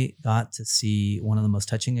I got to see one of the most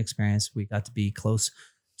touching experiences. We got to be close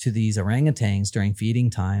to these orangutans during feeding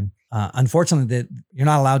time. Unfortunately, you're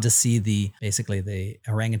not allowed to see the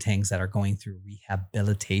orangutans that are going through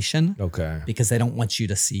rehabilitation. Okay. Because they don't want you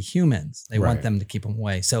to see humans. They want them to keep them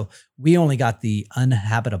away. So we only got the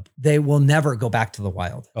uninhabitable. They will never go back to the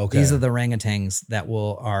wild. Okay. These are the orangutans that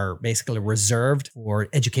are basically reserved for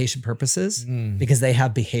education purposes because they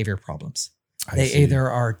have behavior problems. They either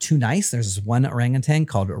are too nice. There's one orangutan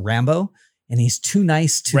called Rambo. And he's too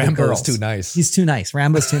nice to the girls. Rambo's too nice. He's too nice.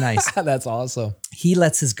 Rambo's too nice. That's awesome. He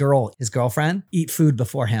lets his girlfriend eat food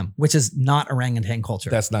before him, which is not orangutan culture.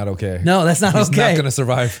 That's not okay. No, that's not okay. He's not going to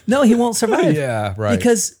survive. No, he won't survive. Yeah, right.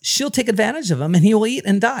 Because she'll take advantage of him and he will eat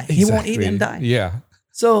and die. Exactly. He won't eat and die. Yeah.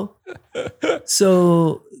 So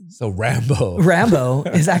Rambo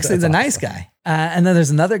is actually the nice guy. And then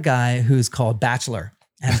there's another guy who's called Bachelor.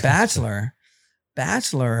 And Bachelor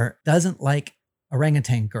doesn't like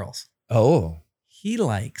orangutan girls. Oh. He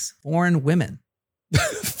likes foreign women.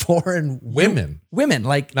 Foreign women? Women,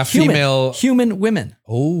 like not female. Human women.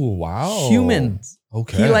 Oh, wow. Humans.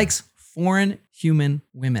 Okay. He likes foreign human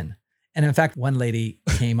women. And in fact, one lady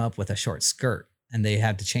came up with a short skirt and they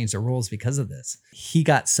had to change the rules because of this. He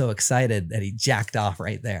got so excited that he jacked off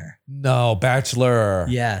right there. No, Bachelor.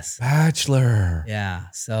 Yes. Bachelor. Yeah.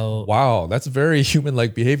 So. Wow. That's very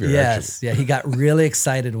human-like behavior. Yes. Actually. Yeah. He got really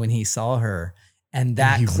excited when he saw her. And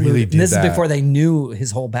that really did this is before they knew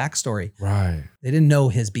his whole backstory. Right. They didn't know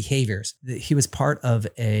his behaviors. He was part of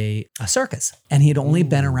a circus and he had only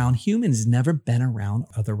been around humans, never been around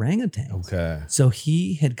other orangutans. Okay. So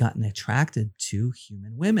he had gotten attracted to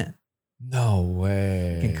human women. No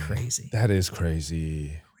way. Fucking crazy. That is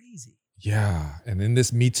crazy. Crazy. Yeah. And in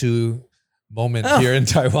this Me Too moment here in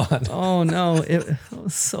Taiwan. Oh no, it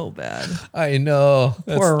was so bad. I know.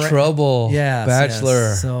 That's trouble. Yeah. Bachelor.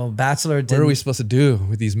 Yes. So Bachelor didn't. What are we supposed to do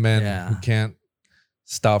with these men who can't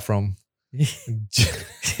stop from?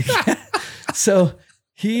 So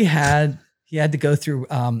he had to go through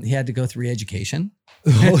re-education.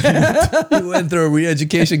 He went through a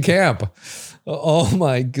re-education camp. Oh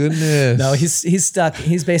my goodness. No, he's stuck.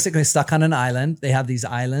 He's basically stuck on an island. They have these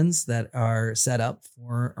islands that are set up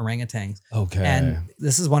for orangutans. Okay. And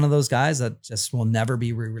this is one of those guys that just will never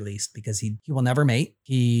be re-released because he will never mate.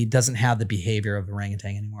 He doesn't have the behavior of the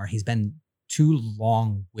orangutan anymore. He's been too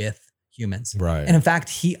long with humans. Right. And in fact,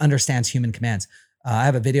 he understands human commands. I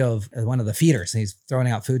have a video of one of the feeders and he's throwing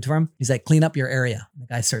out food to him. He's like, clean up your area. And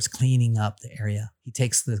the guy starts cleaning up the area. He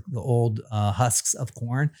takes the old husks of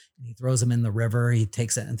corn and he throws them in the river. He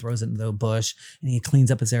takes it and throws it in the bush and he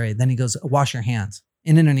cleans up his area. Then he goes, wash your hands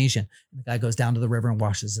in Indonesian. And the guy goes down to the river and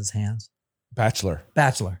washes his hands. Bachelor.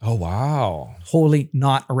 Bachelor. Oh, wow. Wholly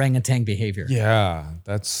not orangutan behavior. Yeah,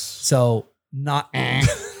 that's... So not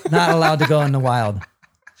allowed to go in the wild.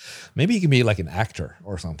 Maybe he can be like an actor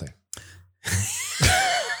or something.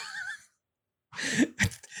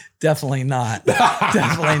 Definitely not.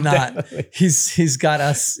 Definitely not. He's got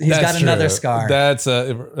got another scar. That's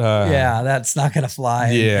that's not going to fly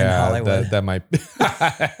in Hollywood. That might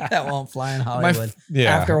that won't fly in Hollywood.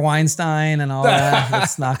 Yeah. After Weinstein and all that,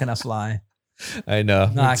 it's not going to fly. I know.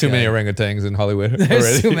 Not too good. many orangutans in Hollywood There's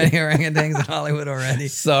already. too many orangutans in Hollywood already.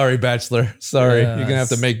 Sorry, Bachelor. Sorry. You're going to have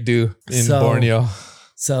to make do in Borneo.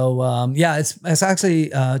 So it's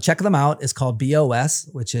actually check them out. It's called BOS,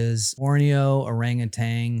 which is Borneo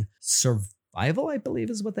Orangutan Survival, I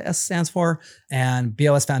believe is what the S stands for. And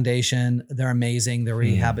BOS Foundation, they're amazing. They're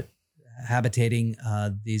habitating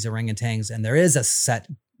these orangutans, and there is a set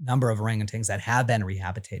number of orangutans that have been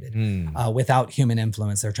rehabilitated without human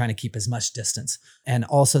influence. They're trying to keep as much distance, and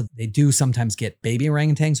also they do sometimes get baby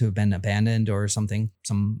orangutans who have been abandoned or something.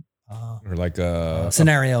 Or like a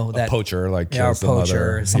scenario a that poacher, like or kills the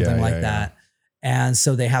mother. or something that. And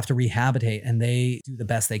so they have to rehabilitate, and they do the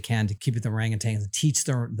best they can to keep the orangutans and teach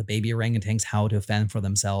the baby orangutans how to fend for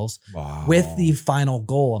themselves. Wow. With the final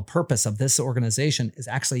goal and purpose of this organization is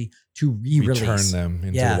actually to re-release. Return them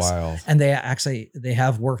into the wild. And they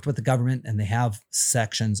have worked with the government, and they have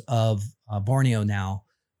sections of Borneo now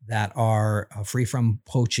that are free from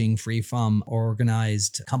poaching, free from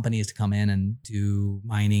organized companies to come in and do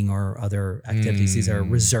mining or other activities. These are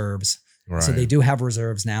reserves. Right. So they do have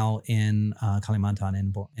reserves now in Kalimantan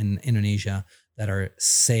in Indonesia that are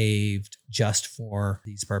saved just for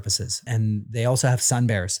these purposes. And they also have sun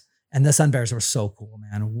bears. And the sun bears were so cool,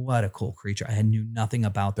 man. What a cool creature. I knew nothing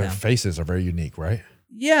about them. Their faces are very unique, right?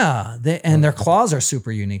 Yeah. Their claws are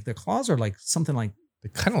super unique. Their claws are like something like...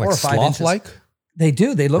 They're kind of like sloth-like? They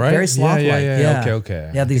do. They look very sloth-like. Yeah. Okay.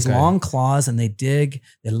 They have these long claws, and they dig.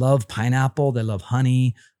 They love pineapple. They love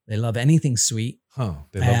honey. They love anything sweet. Huh.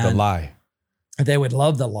 They love the lie. They would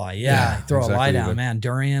love the lie. Yeah. Throw a lie down, man.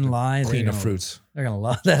 Durian lie. Queen of fruits. They're going to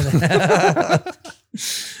love that.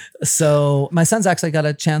 So my son's actually got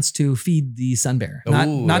a chance to feed the sun bear.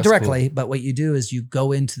 Not directly, but what you do is you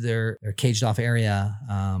go into their caged off area,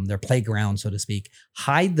 their playground, so to speak,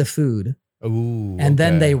 hide the food. Ooh, and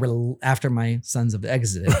then after my sons have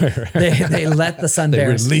exited, they let the sun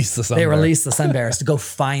bears. Release the sun bears to go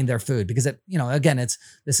find their food, because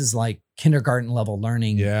this is like kindergarten level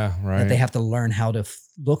learning. Yeah, right. That they have to learn how to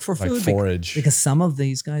look for food, like forage. Because some of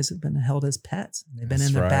these guys have been held as pets. They've been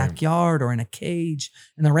in their backyard or in a cage.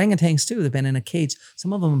 And the orangutans too, they've been in a cage.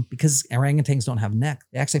 Some of them, because orangutans don't have neck,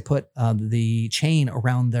 they actually put the chain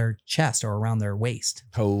around their chest or around their waist.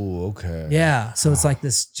 Oh, okay. Yeah. So it's like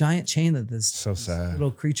this giant chain that so sad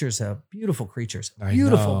little creatures have. Beautiful creatures.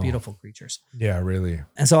 Beautiful creatures. Yeah, really.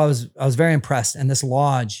 And so I was very impressed. And this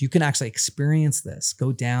lodge, you can actually experience this.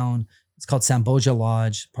 Go down. It's called Samboja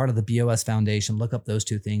Lodge, part of the BOS Foundation. Look up those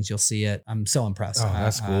two things. You'll see it. I'm so impressed. Oh,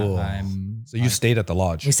 that's cool. So you stayed at the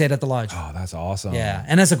lodge? We stayed at the lodge. Oh, that's awesome. Yeah.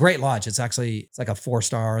 And it's a great lodge. It's like a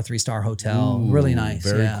 4-star or 3-star hotel. Ooh, really nice.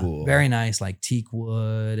 Very cool. Very nice. Like teak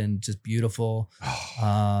wood and just beautiful.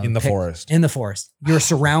 In the forest. In the forest. You're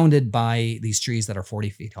surrounded by these trees that are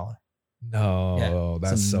 40 feet tall. No,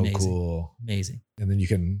 that's so cool. Amazing. And then you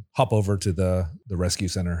can hop over to the rescue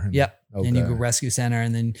center. Yep. Okay. And you go rescue center,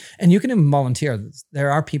 and you can even volunteer.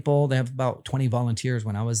 There are people, they have about 20 volunteers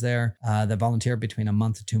when I was there, that volunteer between a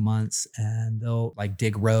month to 2 months, and they'll like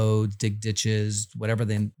dig roads, dig ditches, whatever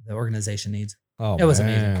the organization needs. Oh, it was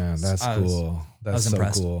amazing. That's cool. I was so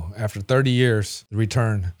impressed. Cool. After 30 years, the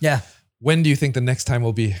return. Yeah. When do you think the next time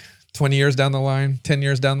will be? 20 years down the line, 10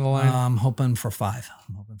 years down the line? I'm hoping for 5.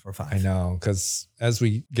 I know, because as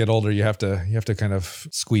we get older, you have to kind of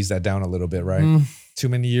squeeze that down a little bit, right? Too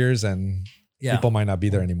many years and people might not be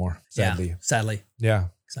there anymore. Sadly. Yeah, sadly. Yeah.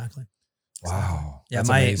 Exactly. Wow. Yeah,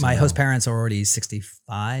 my host parents are already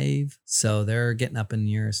 65, so they're getting up in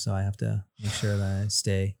years, so I have to make sure that I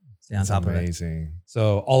stay on top of it. Amazing.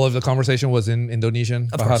 So all of the conversation was in Indonesian,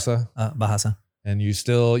 Bahasa? Bahasa. And you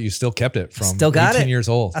still kept it from still got 18 it. years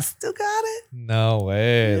old. I still got it. No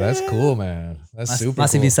way. Yeah. That's cool, man. That's super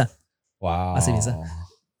Masih cool. bisa. Wow. Masih bisa.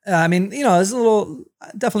 I mean, there's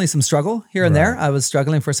definitely some struggle here and there. I was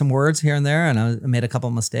struggling for some words here and there, and I made a couple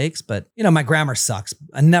of mistakes, but my grammar sucks.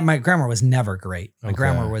 And my grammar was never great. My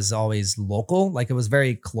grammar was always local. Like it was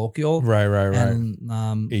very colloquial. Right. And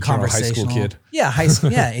 18-year-old high school kid. Yeah.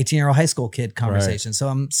 18-year-old high school kid conversation. Right. So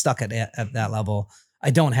I'm stuck at that level. I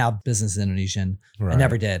don't have business Indonesian. Right. I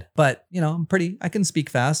never did, but I can speak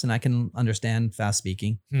fast and I can understand fast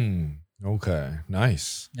speaking. Okay,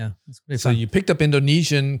 nice. Yeah, it's pretty So fun. you picked up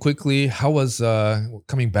Indonesian quickly. How was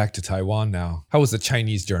coming back to Taiwan now? How was the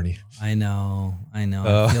Chinese journey? I know.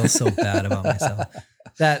 Oh. I feel so bad about myself.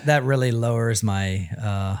 That really lowers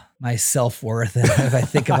my my self-worth if I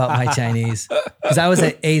think about my Chinese. Because I was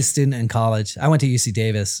an A student in college. I went to UC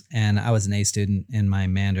Davis and I was an A student in my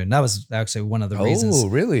Mandarin. That was actually one of the reasons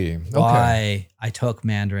really? why I took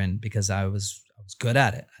Mandarin, because I was good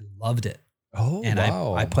at it. I loved it. Oh, And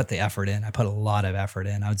wow. I put the effort in. I put a lot of effort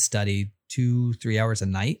in. I would study 2-3 hours a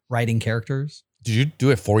night writing characters. Did you do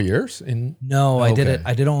it 4 years? No, I did Okay. it.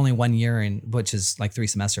 I did only 1 year, which is like 3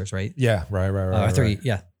 semesters, right? Yeah, right. Or three, right.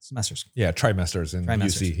 yeah, semesters. Yeah, trimesters in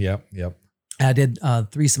Trimesters. UC. Yep. And I did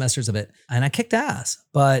 3 semesters of it, and I kicked ass.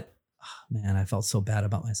 But man, I felt so bad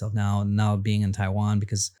about myself now being in Taiwan,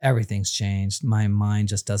 because everything's changed. My mind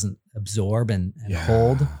just doesn't absorb and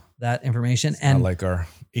hold that information. Not like our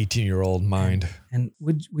 18-year-old mind. And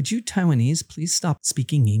would you Taiwanese please stop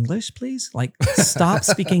speaking English, please? Like, stop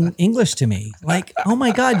speaking English to me. Like, oh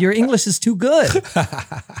my God, your English is too good.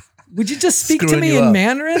 Would you just speak to Screwing me you in up.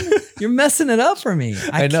 Mandarin? You're messing it up for me.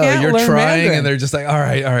 I know can't you're learn trying, Mandarin. and they're just like, all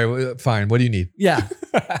right, fine. What do you need? Yeah.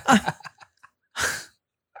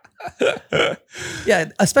 Yeah,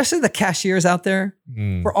 especially the cashiers out there.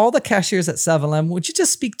 Mm. For all the cashiers at 7-Eleven, would you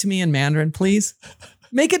just speak to me in Mandarin, please?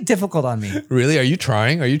 Make it difficult on me. Really? Are you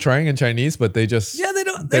trying? Are you trying in Chinese? But they just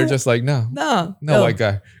they're just like, no, no, white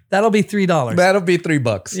guy. That'll be $3. That'll be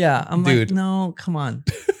 $3. Yeah, I'm dude. like, no, come on.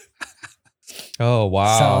 Oh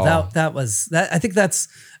wow. So that was that. I think that's.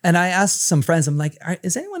 And I asked some friends, I'm like,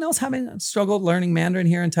 is anyone else having struggled learning Mandarin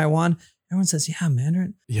here in Taiwan? Everyone says, yeah,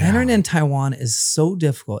 Mandarin. Yeah. Mandarin in Taiwan is so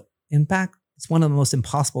difficult. In fact, it's one of the most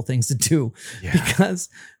impossible things to do because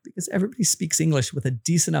everybody speaks English with a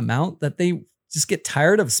decent amount that they just get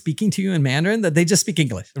tired of speaking to you in Mandarin, that they just speak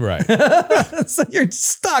English. Right. So you're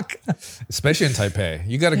stuck. Especially in Taipei.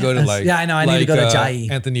 You got to go to like, I know. I need to go to Jai.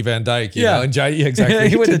 Anthony Van Dyke, you Yeah. know, and Jai, exactly.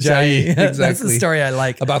 He went to Jai. Exactly. That's the story I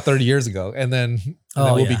like. About 30 years ago. And then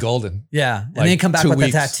we'll be golden. Yeah. And Like then come back 2 with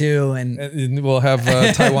weeks. a tattoo And we'll have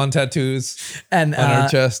Taiwan tattoos and on our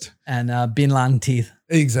chest. and binlang teeth.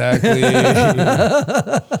 Exactly.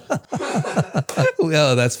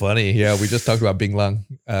 Well, that's funny. Yeah, we just talked about Bing Lang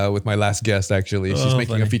with my last guest, actually. She's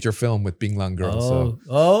making funny. a feature film with Bing Lang girls.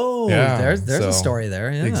 There's so- a story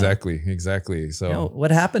there. Yeah. Exactly. So You know,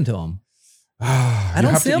 what happened to them? I I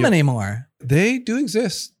don't see them anymore. They do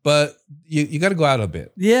exist, but you got to go out a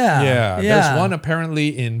bit. Yeah. There's one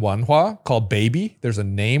apparently in Wanhua called Baby. There's a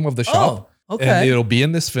name of the shop. Oh, okay. And it'll be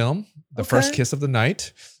in this film, The First Okay. Kiss of the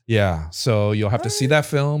Night. Yeah. So you'll have to see that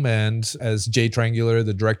film. And as Jay Triangular,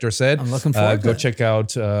 the director, said, I'm looking forward to go it. check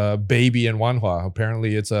out Baby in Wanhua.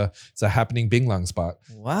 Apparently it's a happening Bing Lang spot.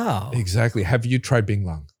 Wow. Exactly. Have you tried Bing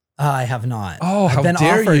Lang? I have not. Oh, I've how been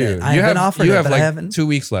dare offered you? It. I've been offered you it, have but like I haven't. 2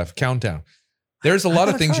 weeks left. Countdown. There's a I lot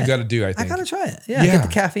of gotta things try you it. got to do, I I think. gotta try it. Yeah, Yeah. get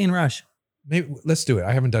the caffeine rush. Maybe let's do it.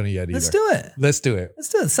 I haven't done it yet either. Let's do it. Let's do it.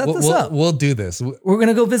 Set this up. We'll do this. We're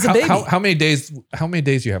gonna go visit baby. How many days? How many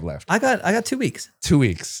days do you have left? I got 2 weeks. 2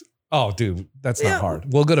 weeks. Oh, dude, that's Yeah. not hard.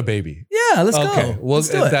 We'll go to Baby. Yeah, let's Okay, go. well, Let's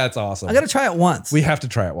do it. that's awesome. I gotta try it once. We have to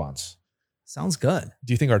try it once. Sounds good.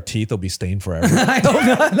 Do you think our teeth will be stained forever? I hope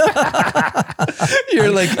not. You're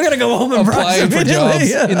like I'm gonna go home and brush applying for jobs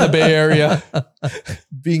immediately. in the Bay Area,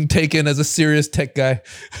 being taken as a serious tech guy.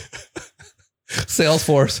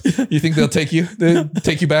 Salesforce. You think they'll take you? They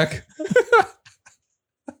take you back?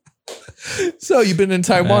 So you've been in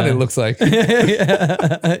Taiwan, it looks like.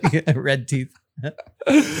 Yeah. Red teeth.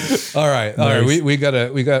 All right. Nice. We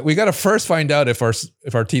gotta first find out if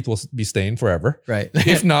our teeth will be stained forever. Right.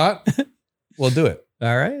 If not, we'll do it.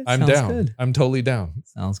 All right. I'm Sounds down. Good. I'm totally down.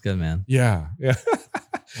 Sounds good, man. Yeah.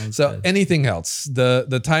 Sounds So good. anything else?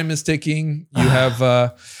 The time is ticking. You have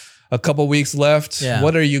a couple weeks left. Yeah.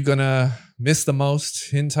 What are you gonna miss the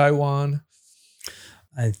most in Taiwan?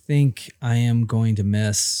 I think I am going to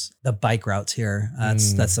miss the bike routes here.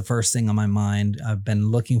 That's the first thing on my mind. I've been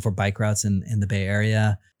looking for bike routes in the Bay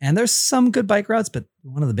Area, and there's some good bike routes, but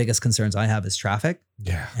one of the biggest concerns I have is traffic.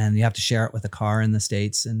 Yeah. And you have to share it with a car in the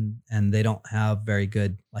States, and they don't have very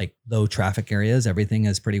good like low traffic areas. Everything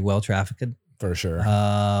is pretty well trafficked. For sure.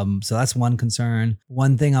 So that's one concern.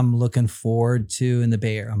 One thing I'm looking forward to in the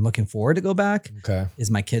Bay Area, I'm looking forward to go back, Okay.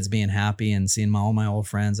 is my kids being happy and seeing all my old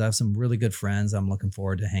friends. I have some really good friends I'm looking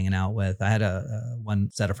forward to hanging out with. I had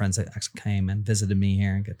one set of friends that actually came and visited me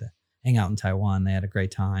here and get to hang out in Taiwan. They had a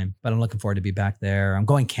great time, but I'm looking forward to be back there. I'm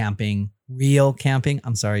going camping, real camping.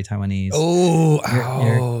 I'm sorry, Taiwanese.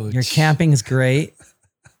 Oh, Your camping is great,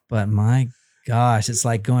 but my gosh, it's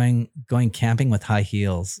like going camping with high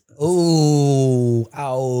heels. Oh,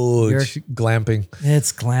 ouch. glamping.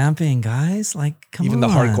 It's glamping, guys. Like, come Even on.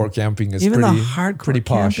 the hardcore camping is Even pretty, the hardcore pretty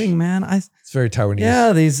posh. camping, man. It's very Taiwanese.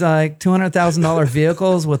 Yeah, these like $200,000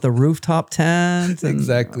 vehicles with the rooftop tent. And,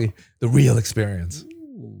 Exactly. The real experience.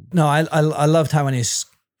 No, I love Taiwanese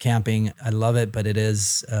camping. I love it, but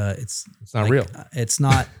it's not real. It's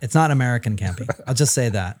not American camping. I'll just say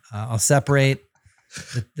that. I'll separate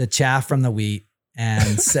the chaff from the wheat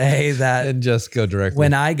and say that And just go directly.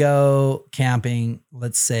 when I go camping,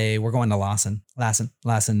 let's say we're going to Lassen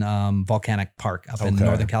Volcanic Park up in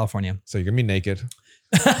Northern California. So you're going to be naked.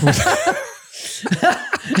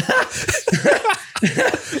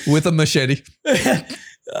 With a machete.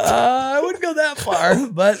 I wouldn't go that far,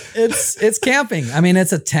 but it's camping. I mean,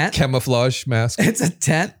 it's a tent. Camouflage mask. It's a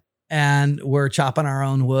tent. And we're chopping our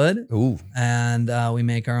own wood. Ooh. And we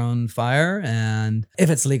make our own fire. And if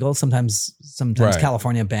it's legal, sometimes Right.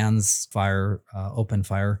 California bans open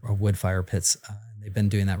fire or wood fire pits. They've been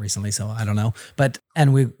doing that recently, so I don't know.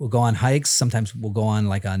 And we'll go on hikes. Sometimes we'll go on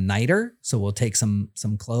like a nighter. So we'll take some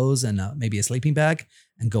clothes and maybe a sleeping bag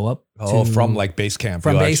and go up. From like base camp.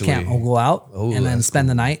 From base camp. We'll go out Oh, and then that's spend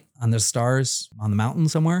the night on the stars on the mountain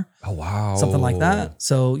somewhere. Oh, wow. Something like that.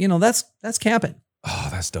 So, that's camping. Oh,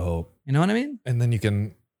 that's dope. You know what I mean? And then you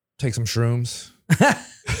can take some shrooms.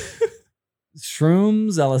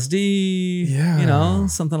 Shrooms, LSD, Yeah.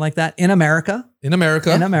 something like that. In America. In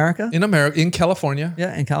America. In California.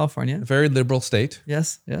 Yeah, in California. A very liberal state.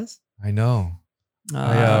 Yes. I know.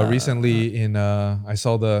 I recently I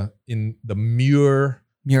saw in the Muir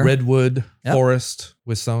redwood forest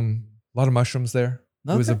with a lot of mushrooms there.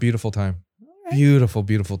 It was a beautiful time. Right.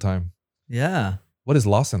 Beautiful time. Yeah. What is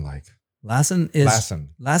Lawson like? Lassen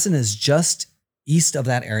is just east of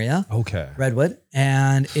that area. Okay. Redwood.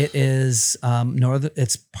 And it is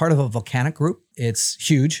it's part of a volcanic group. It's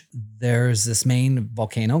huge. There's this main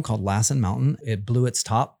volcano called Lassen Mountain. It blew its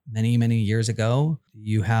top many, many years ago.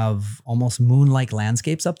 You have almost moon-like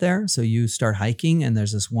landscapes up there. So you start hiking and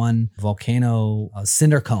there's this one volcano,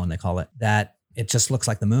 cinder cone, they call it, that it just looks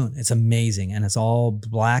like the moon. It's amazing. And it's all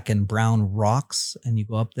black and brown rocks. And you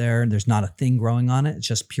go up there and there's not a thing growing on it. It's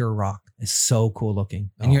just pure rock. It's so cool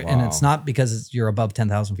looking. And and it's not because you're above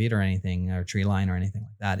 10,000 feet or anything, or tree line or anything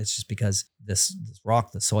like that. It's just because this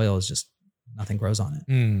rock, the soil is just, nothing grows on it.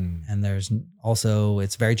 And there's also,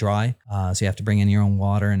 it's very dry. So you have to bring in your own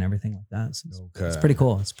water and everything like that. So it's pretty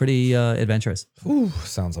cool. It's pretty adventurous. Ooh,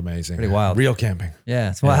 sounds amazing. Pretty wild. Real camping.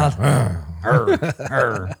 Yeah, it's wild.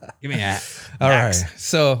 Give me that. All right.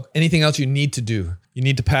 So anything else you need to do? You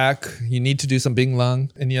need to pack. You need to do some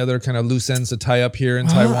binlang. Any other kind of loose ends to tie up here in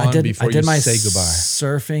Taiwan before you say goodbye?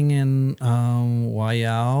 Surfing in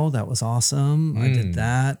Waiao. That was awesome. I did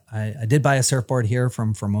that. I did buy a surfboard here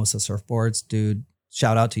from Formosa Surfboards. Dude,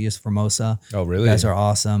 shout out to you, Formosa. Oh, really? You guys are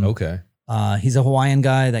awesome. Okay. He's a Hawaiian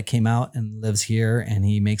guy that came out and lives here, and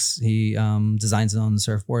he designs his own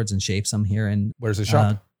surfboards and shapes them here. And where's his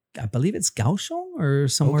shop? I believe it's Kaohsiung or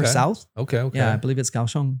somewhere south. Okay. Yeah, I believe it's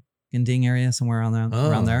Kaohsiung. Gending area somewhere around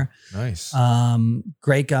there. Nice.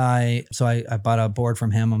 Great guy. So I bought a board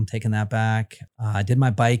from him. I'm taking that back. I did my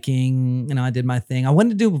biking. I did my thing. I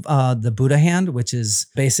wanted to do the Buddha hand, which is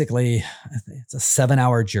basically it's a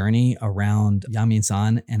 7-hour journey around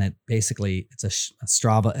Yaminsan, and it's a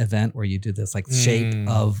Strava event where you do this like shape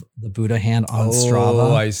of the Buddha hand on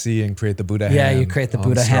Strava. Oh, I see, and create the Buddha hand. Yeah, you create the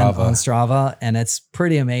Buddha hand on Strava, and it's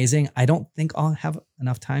pretty amazing. I don't think I'll have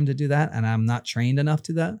enough time to do that, and I'm not trained enough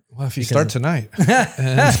to that. Well, if you start tonight,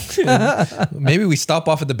 maybe we stop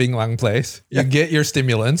off at the Binlang place. You get your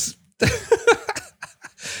stimulants,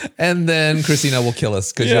 and then Christina will kill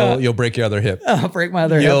us because you'll break your other hip. I'll break my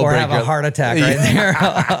other hip or have a heart attack right there.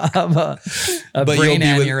 a brain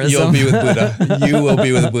aneurysm. You'll be with Buddha. You will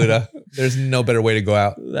be with Buddha. There's no better way to go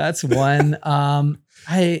out. That's one.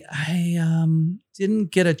 I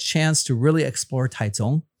didn't get a chance to really explore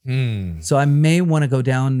Taichung. So I may want to go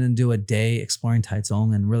down and do a day exploring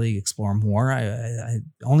Taichung and really explore more. I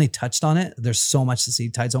only touched on it. There's so much to see.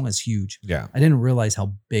 Taichung is huge. Yeah. I didn't realize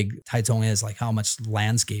how big Taichung is, like how much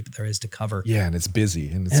landscape there is to cover. Yeah, and it's busy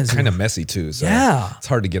and it's kind of messy too. So it's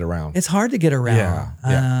hard to get around. It's hard to get around.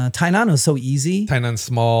 Yeah. Tainan is so easy. Tainan's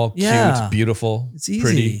small, cute, beautiful. It's easy.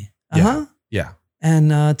 Pretty. Yeah.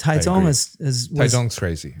 And Taichung Taichung's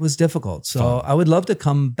crazy. Was difficult. So I would love to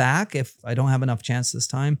come back if I don't have enough chance this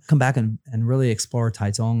time. Come back and really explore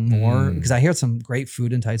Taichung more because I hear some great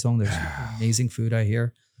food in Taichung. There's amazing food I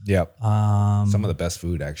hear. Yep. Some of the best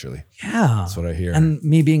food actually. Yeah. That's what I hear. And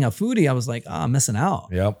me being a foodie, I was like, I'm missing out.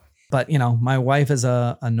 Yep. But my wife is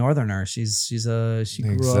a northerner. She grew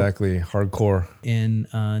up hardcore in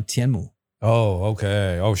Tianmu. Oh,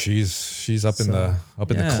 okay. Oh, she's up in the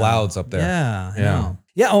clouds up there. Yeah, I know.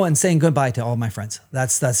 Yeah. Oh, and saying goodbye to all my friends.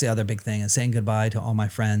 That's the other big thing, is saying goodbye to all my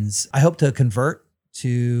friends. I hope to convert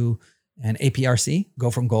to an APRC,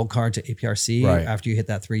 go from gold card to APRC. Right. After you hit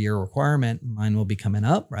that 3-year requirement, mine will be coming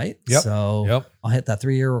up, right? Yep. So I'll hit that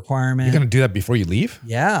 3-year requirement. You're going to do that before you leave?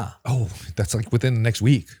 Yeah. Oh, that's like within the next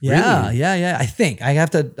week. Yeah. Really? Yeah. I think I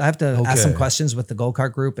have to ask some questions with the gold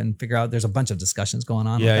card group and figure out, there's a bunch of discussions going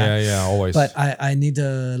on. Yeah. Always. But I need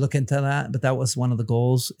to look into that. But that was one of the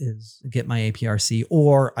goals, is get my APRC,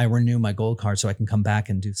 or I renew my gold card so I can come back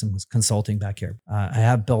and do some consulting back here. I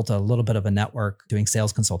have built a little bit of a network doing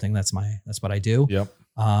sales consulting. That's what I do. Yep.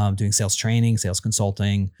 Doing sales training, sales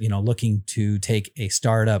consulting, looking to take a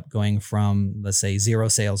startup going from, let's say, 0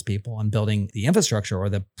 salespeople and building the infrastructure or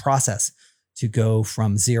the process to go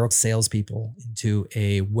from 0 salespeople into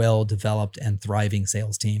a well-developed and thriving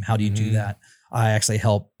sales team. How do you do that? I actually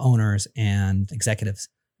help owners and executives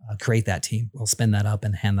create that team. We'll spin that up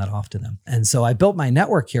and hand that off to them. And so I built my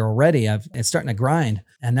network here already. It's starting to grind,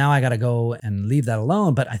 and now I got to go and leave that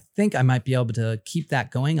alone. But I think I might be able to keep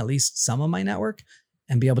that going, at least some of my network,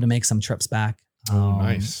 and be able to make some trips back.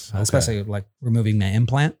 Nice. Okay. Especially like removing my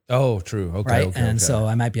implant. Oh, true. Okay. Right. Okay, and so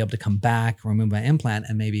I might be able to come back, remove my implant,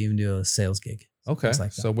 and maybe even do a sales gig. Okay.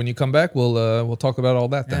 Like so when you come back, we'll talk about all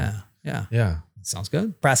that then. Yeah. Sounds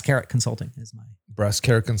good. Brass Carrot Consulting is my Brass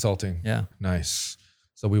Carrot Consulting. Yeah. Nice.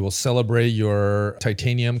 So we will celebrate your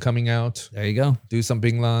titanium coming out. There you go. Do some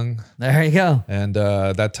binlang. There you go. And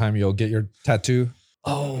that time you'll get your tattoo.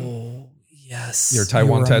 Oh, yes. Your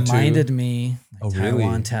Taiwan tattoo. Reminded me. Really?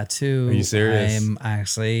 Taiwan tattoo. Are you serious? I'm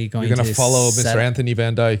actually going to You're going to follow Mr. Anthony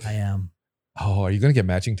Van Dyke. I am. Oh, are you going to get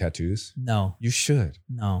matching tattoos? No. You should.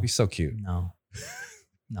 No. Be so cute. No.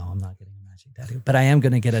 No, I'm not getting a matching tattoo. But I am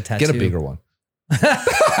going to get a tattoo. Get a bigger one.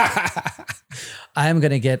 I am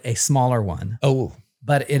going to get a smaller one. Oh.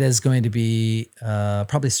 But it is going to be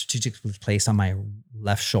probably strategically placed on my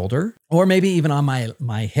left shoulder, or maybe even on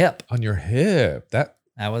my hip. On your hip. That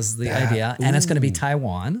was the idea. And it's going to be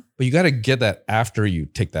Taiwan. But you got to get that after you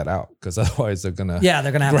take that out, because otherwise they're going to... Yeah,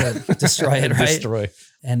 they're going to have to destroy it, right? Destroy.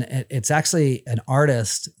 And it's actually an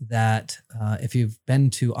artist that, if you've been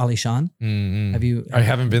to Alishan, have you? I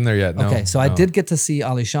haven't been there yet. No. Okay, so I did get to see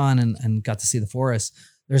Alishan and got to see the forest.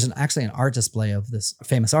 There's actually an art display of this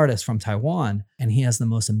famous artist from Taiwan, and he has the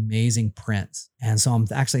most amazing prints. And so I'm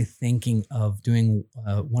actually thinking of doing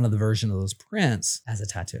one of the versions of those prints as a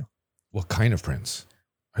tattoo. What kind of prints?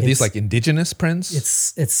 Are these like indigenous prints?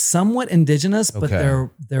 It's somewhat indigenous, but Okay.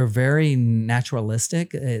 they're very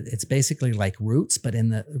naturalistic. It's basically like roots, but in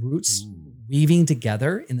the roots weaving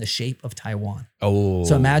together in the shape of Taiwan. Oh.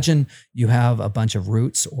 So imagine you have a bunch of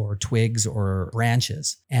roots or twigs or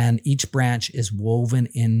branches, and each branch is woven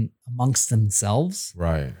in amongst themselves.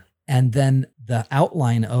 Right. And then the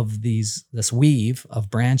outline of this weave of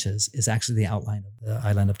branches is actually the outline of the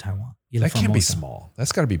island of Taiwan. That can't be small.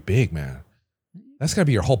 That's got to be big, man. That's got to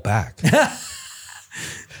be your whole back.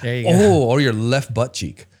 There you go. Oh, or your left butt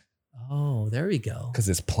cheek. Oh, there we go. Because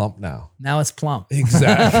it's plump now. Now it's plump.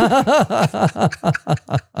 Exactly.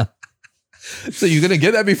 So you're going to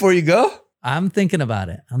get that before you go? I'm thinking about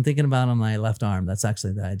it. I'm thinking about it on my left arm. That's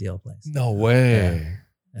actually the ideal place. No way.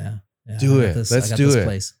 Yeah. Do it. Let's do it.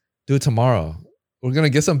 Place. Do it tomorrow. We're going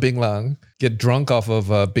to get some binlang, get drunk off of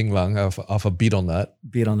binlang, off a betel nut.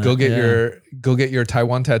 Betel nut. Go get your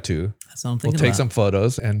Taiwan tattoo. That's what I'm We'll thinking take about. some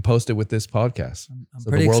photos and post it with this podcast. I'm so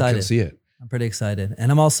pretty the world excited. can see it. I'm pretty excited.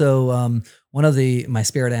 And I'm also, one of my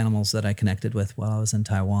spirit animals that I connected with while I was in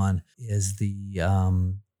Taiwan is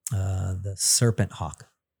the serpent hawk.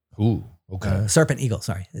 Ooh, okay. Serpent eagle,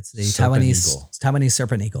 sorry. It's the Serpent Taiwanese eagle. Taiwanese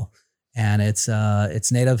serpent eagle. And it's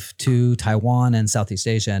native to Taiwan and Southeast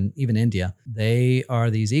Asia and even India. They are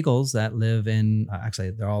these eagles that live in,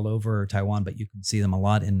 actually they're all over Taiwan, but you can see them a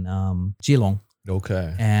lot in Geelong.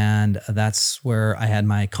 Okay. And that's where I had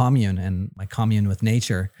my commune with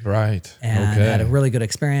nature. Right. And okay. I had a really good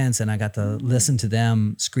experience, and I got to listen to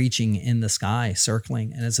them screeching in the sky,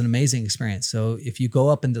 circling. And it's an amazing experience. So if you go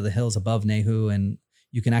up into the hills above Nehu, and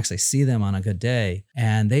you can actually see them on a good day,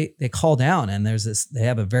 and they call down, and they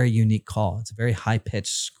have a very unique call. It's a very high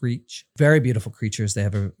pitched screech, very beautiful creatures. They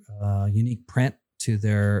have a unique print to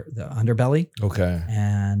the underbelly. Okay.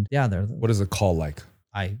 And yeah, what is the call like?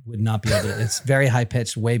 I would not be able to. It's very high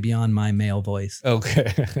pitched, way beyond my male voice.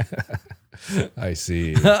 Okay. I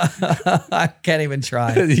see. I can't even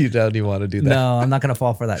try. You don't even want to do that. No, I'm not going to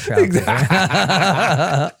fall for that trap.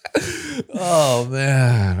 Oh,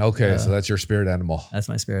 man. Okay. So that's your spirit animal. That's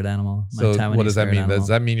my spirit animal. So Taiwanese what does that spirit mean? animal. Does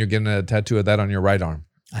that mean you're getting a tattoo of that on your right arm?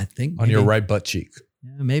 I think On your right butt cheek?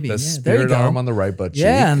 Yeah, maybe. The Yeah, there you spirit go. arm on the right butt cheek.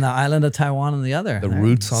 Yeah, and the island of Taiwan on the other. The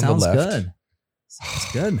roots on the left. Good.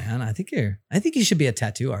 It's good, man. I think you should be a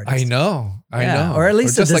tattoo artist. I know. Or at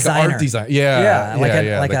least just a like an designer. art design. Yeah.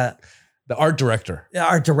 Like the art director.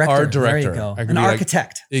 Art director. There you go. An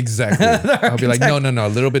architect. Exactly. I'll be like, no, a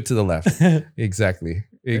little bit to the left. Exactly.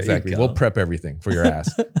 We'll prep everything for your ass.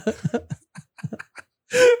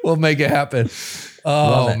 We'll make it happen.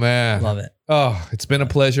 Oh, man. Love it. Oh, it's been a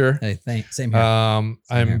pleasure. Hey, thanks. Same here. I'm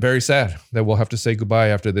very sad that we'll have to say goodbye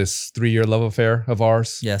after this 3-year love affair of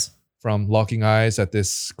ours. Yes. From locking eyes at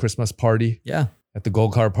this Christmas party. Yeah. At the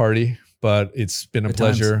Gold Card party. But it's been a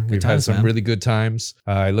pleasure. We've had some really good times.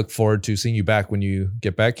 I look forward to seeing you back when you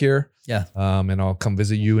get back here. Yeah. And I'll come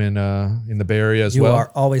visit you in the Bay Area as well. You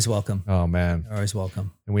are always welcome. Oh man. You're always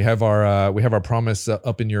welcome. And we have our promise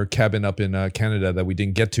up in your cabin up in Canada that we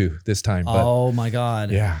didn't get to this time. But, oh my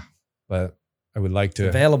God. Yeah. But I would like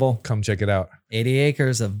to come check it out. 80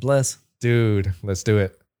 acres of bliss. Dude, let's do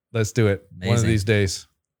it. Amazing. One of these days.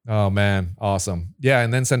 Oh man, awesome. Yeah,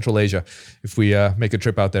 and then Central Asia. If we make a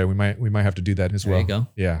trip out there, we might have to do that as well. There you go.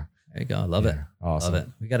 Yeah. There you go. Love it. Awesome. Love it.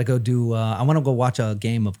 We got to go do I want to go watch a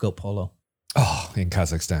game of goat polo. Oh, in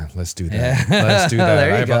Kazakhstan. Let's do that. Let's do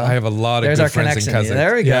that. I have a lot of good friends in Kazakhstan.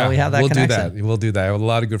 There we go. Yeah, we have that connection. We'll do that. I have a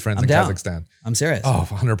lot of good friends in Kazakhstan. I'm serious. Oh,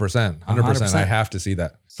 100%. 100%. I have to see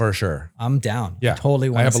that for sure. I'm down. Yeah. I totally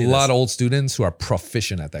want to see I have a lot of old students who are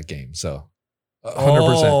proficient at that game. So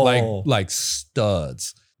 100%. Like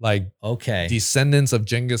studs. Like descendants of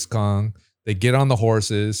Genghis Khan. They get on the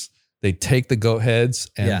horses, they take the goat heads,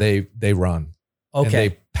 and they run. Okay. And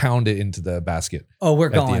they pound it into the basket. Oh, we're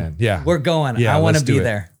going. Yeah. We're going. Yeah, I want to be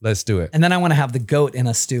there. Let's do it. And then I want to have the goat in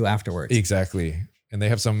a stew afterwards. Exactly. And they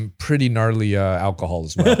have some pretty gnarly alcohol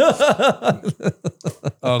as well.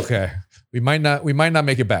 Okay. We might not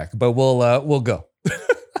make it back, but we'll go.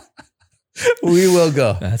 We will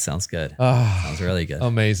go. That sounds good. Sounds really good.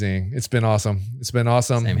 Amazing. It's been awesome.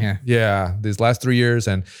 Same here. Yeah. These last 3 years.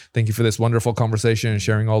 And thank you for this wonderful conversation and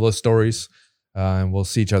sharing all those stories. And we'll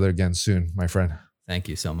see each other again soon, my friend. Thank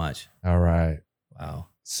you so much. All right. Wow.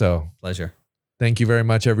 So pleasure. Thank you very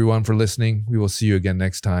much, everyone, for listening. We will see you again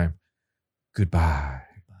next time. Goodbye.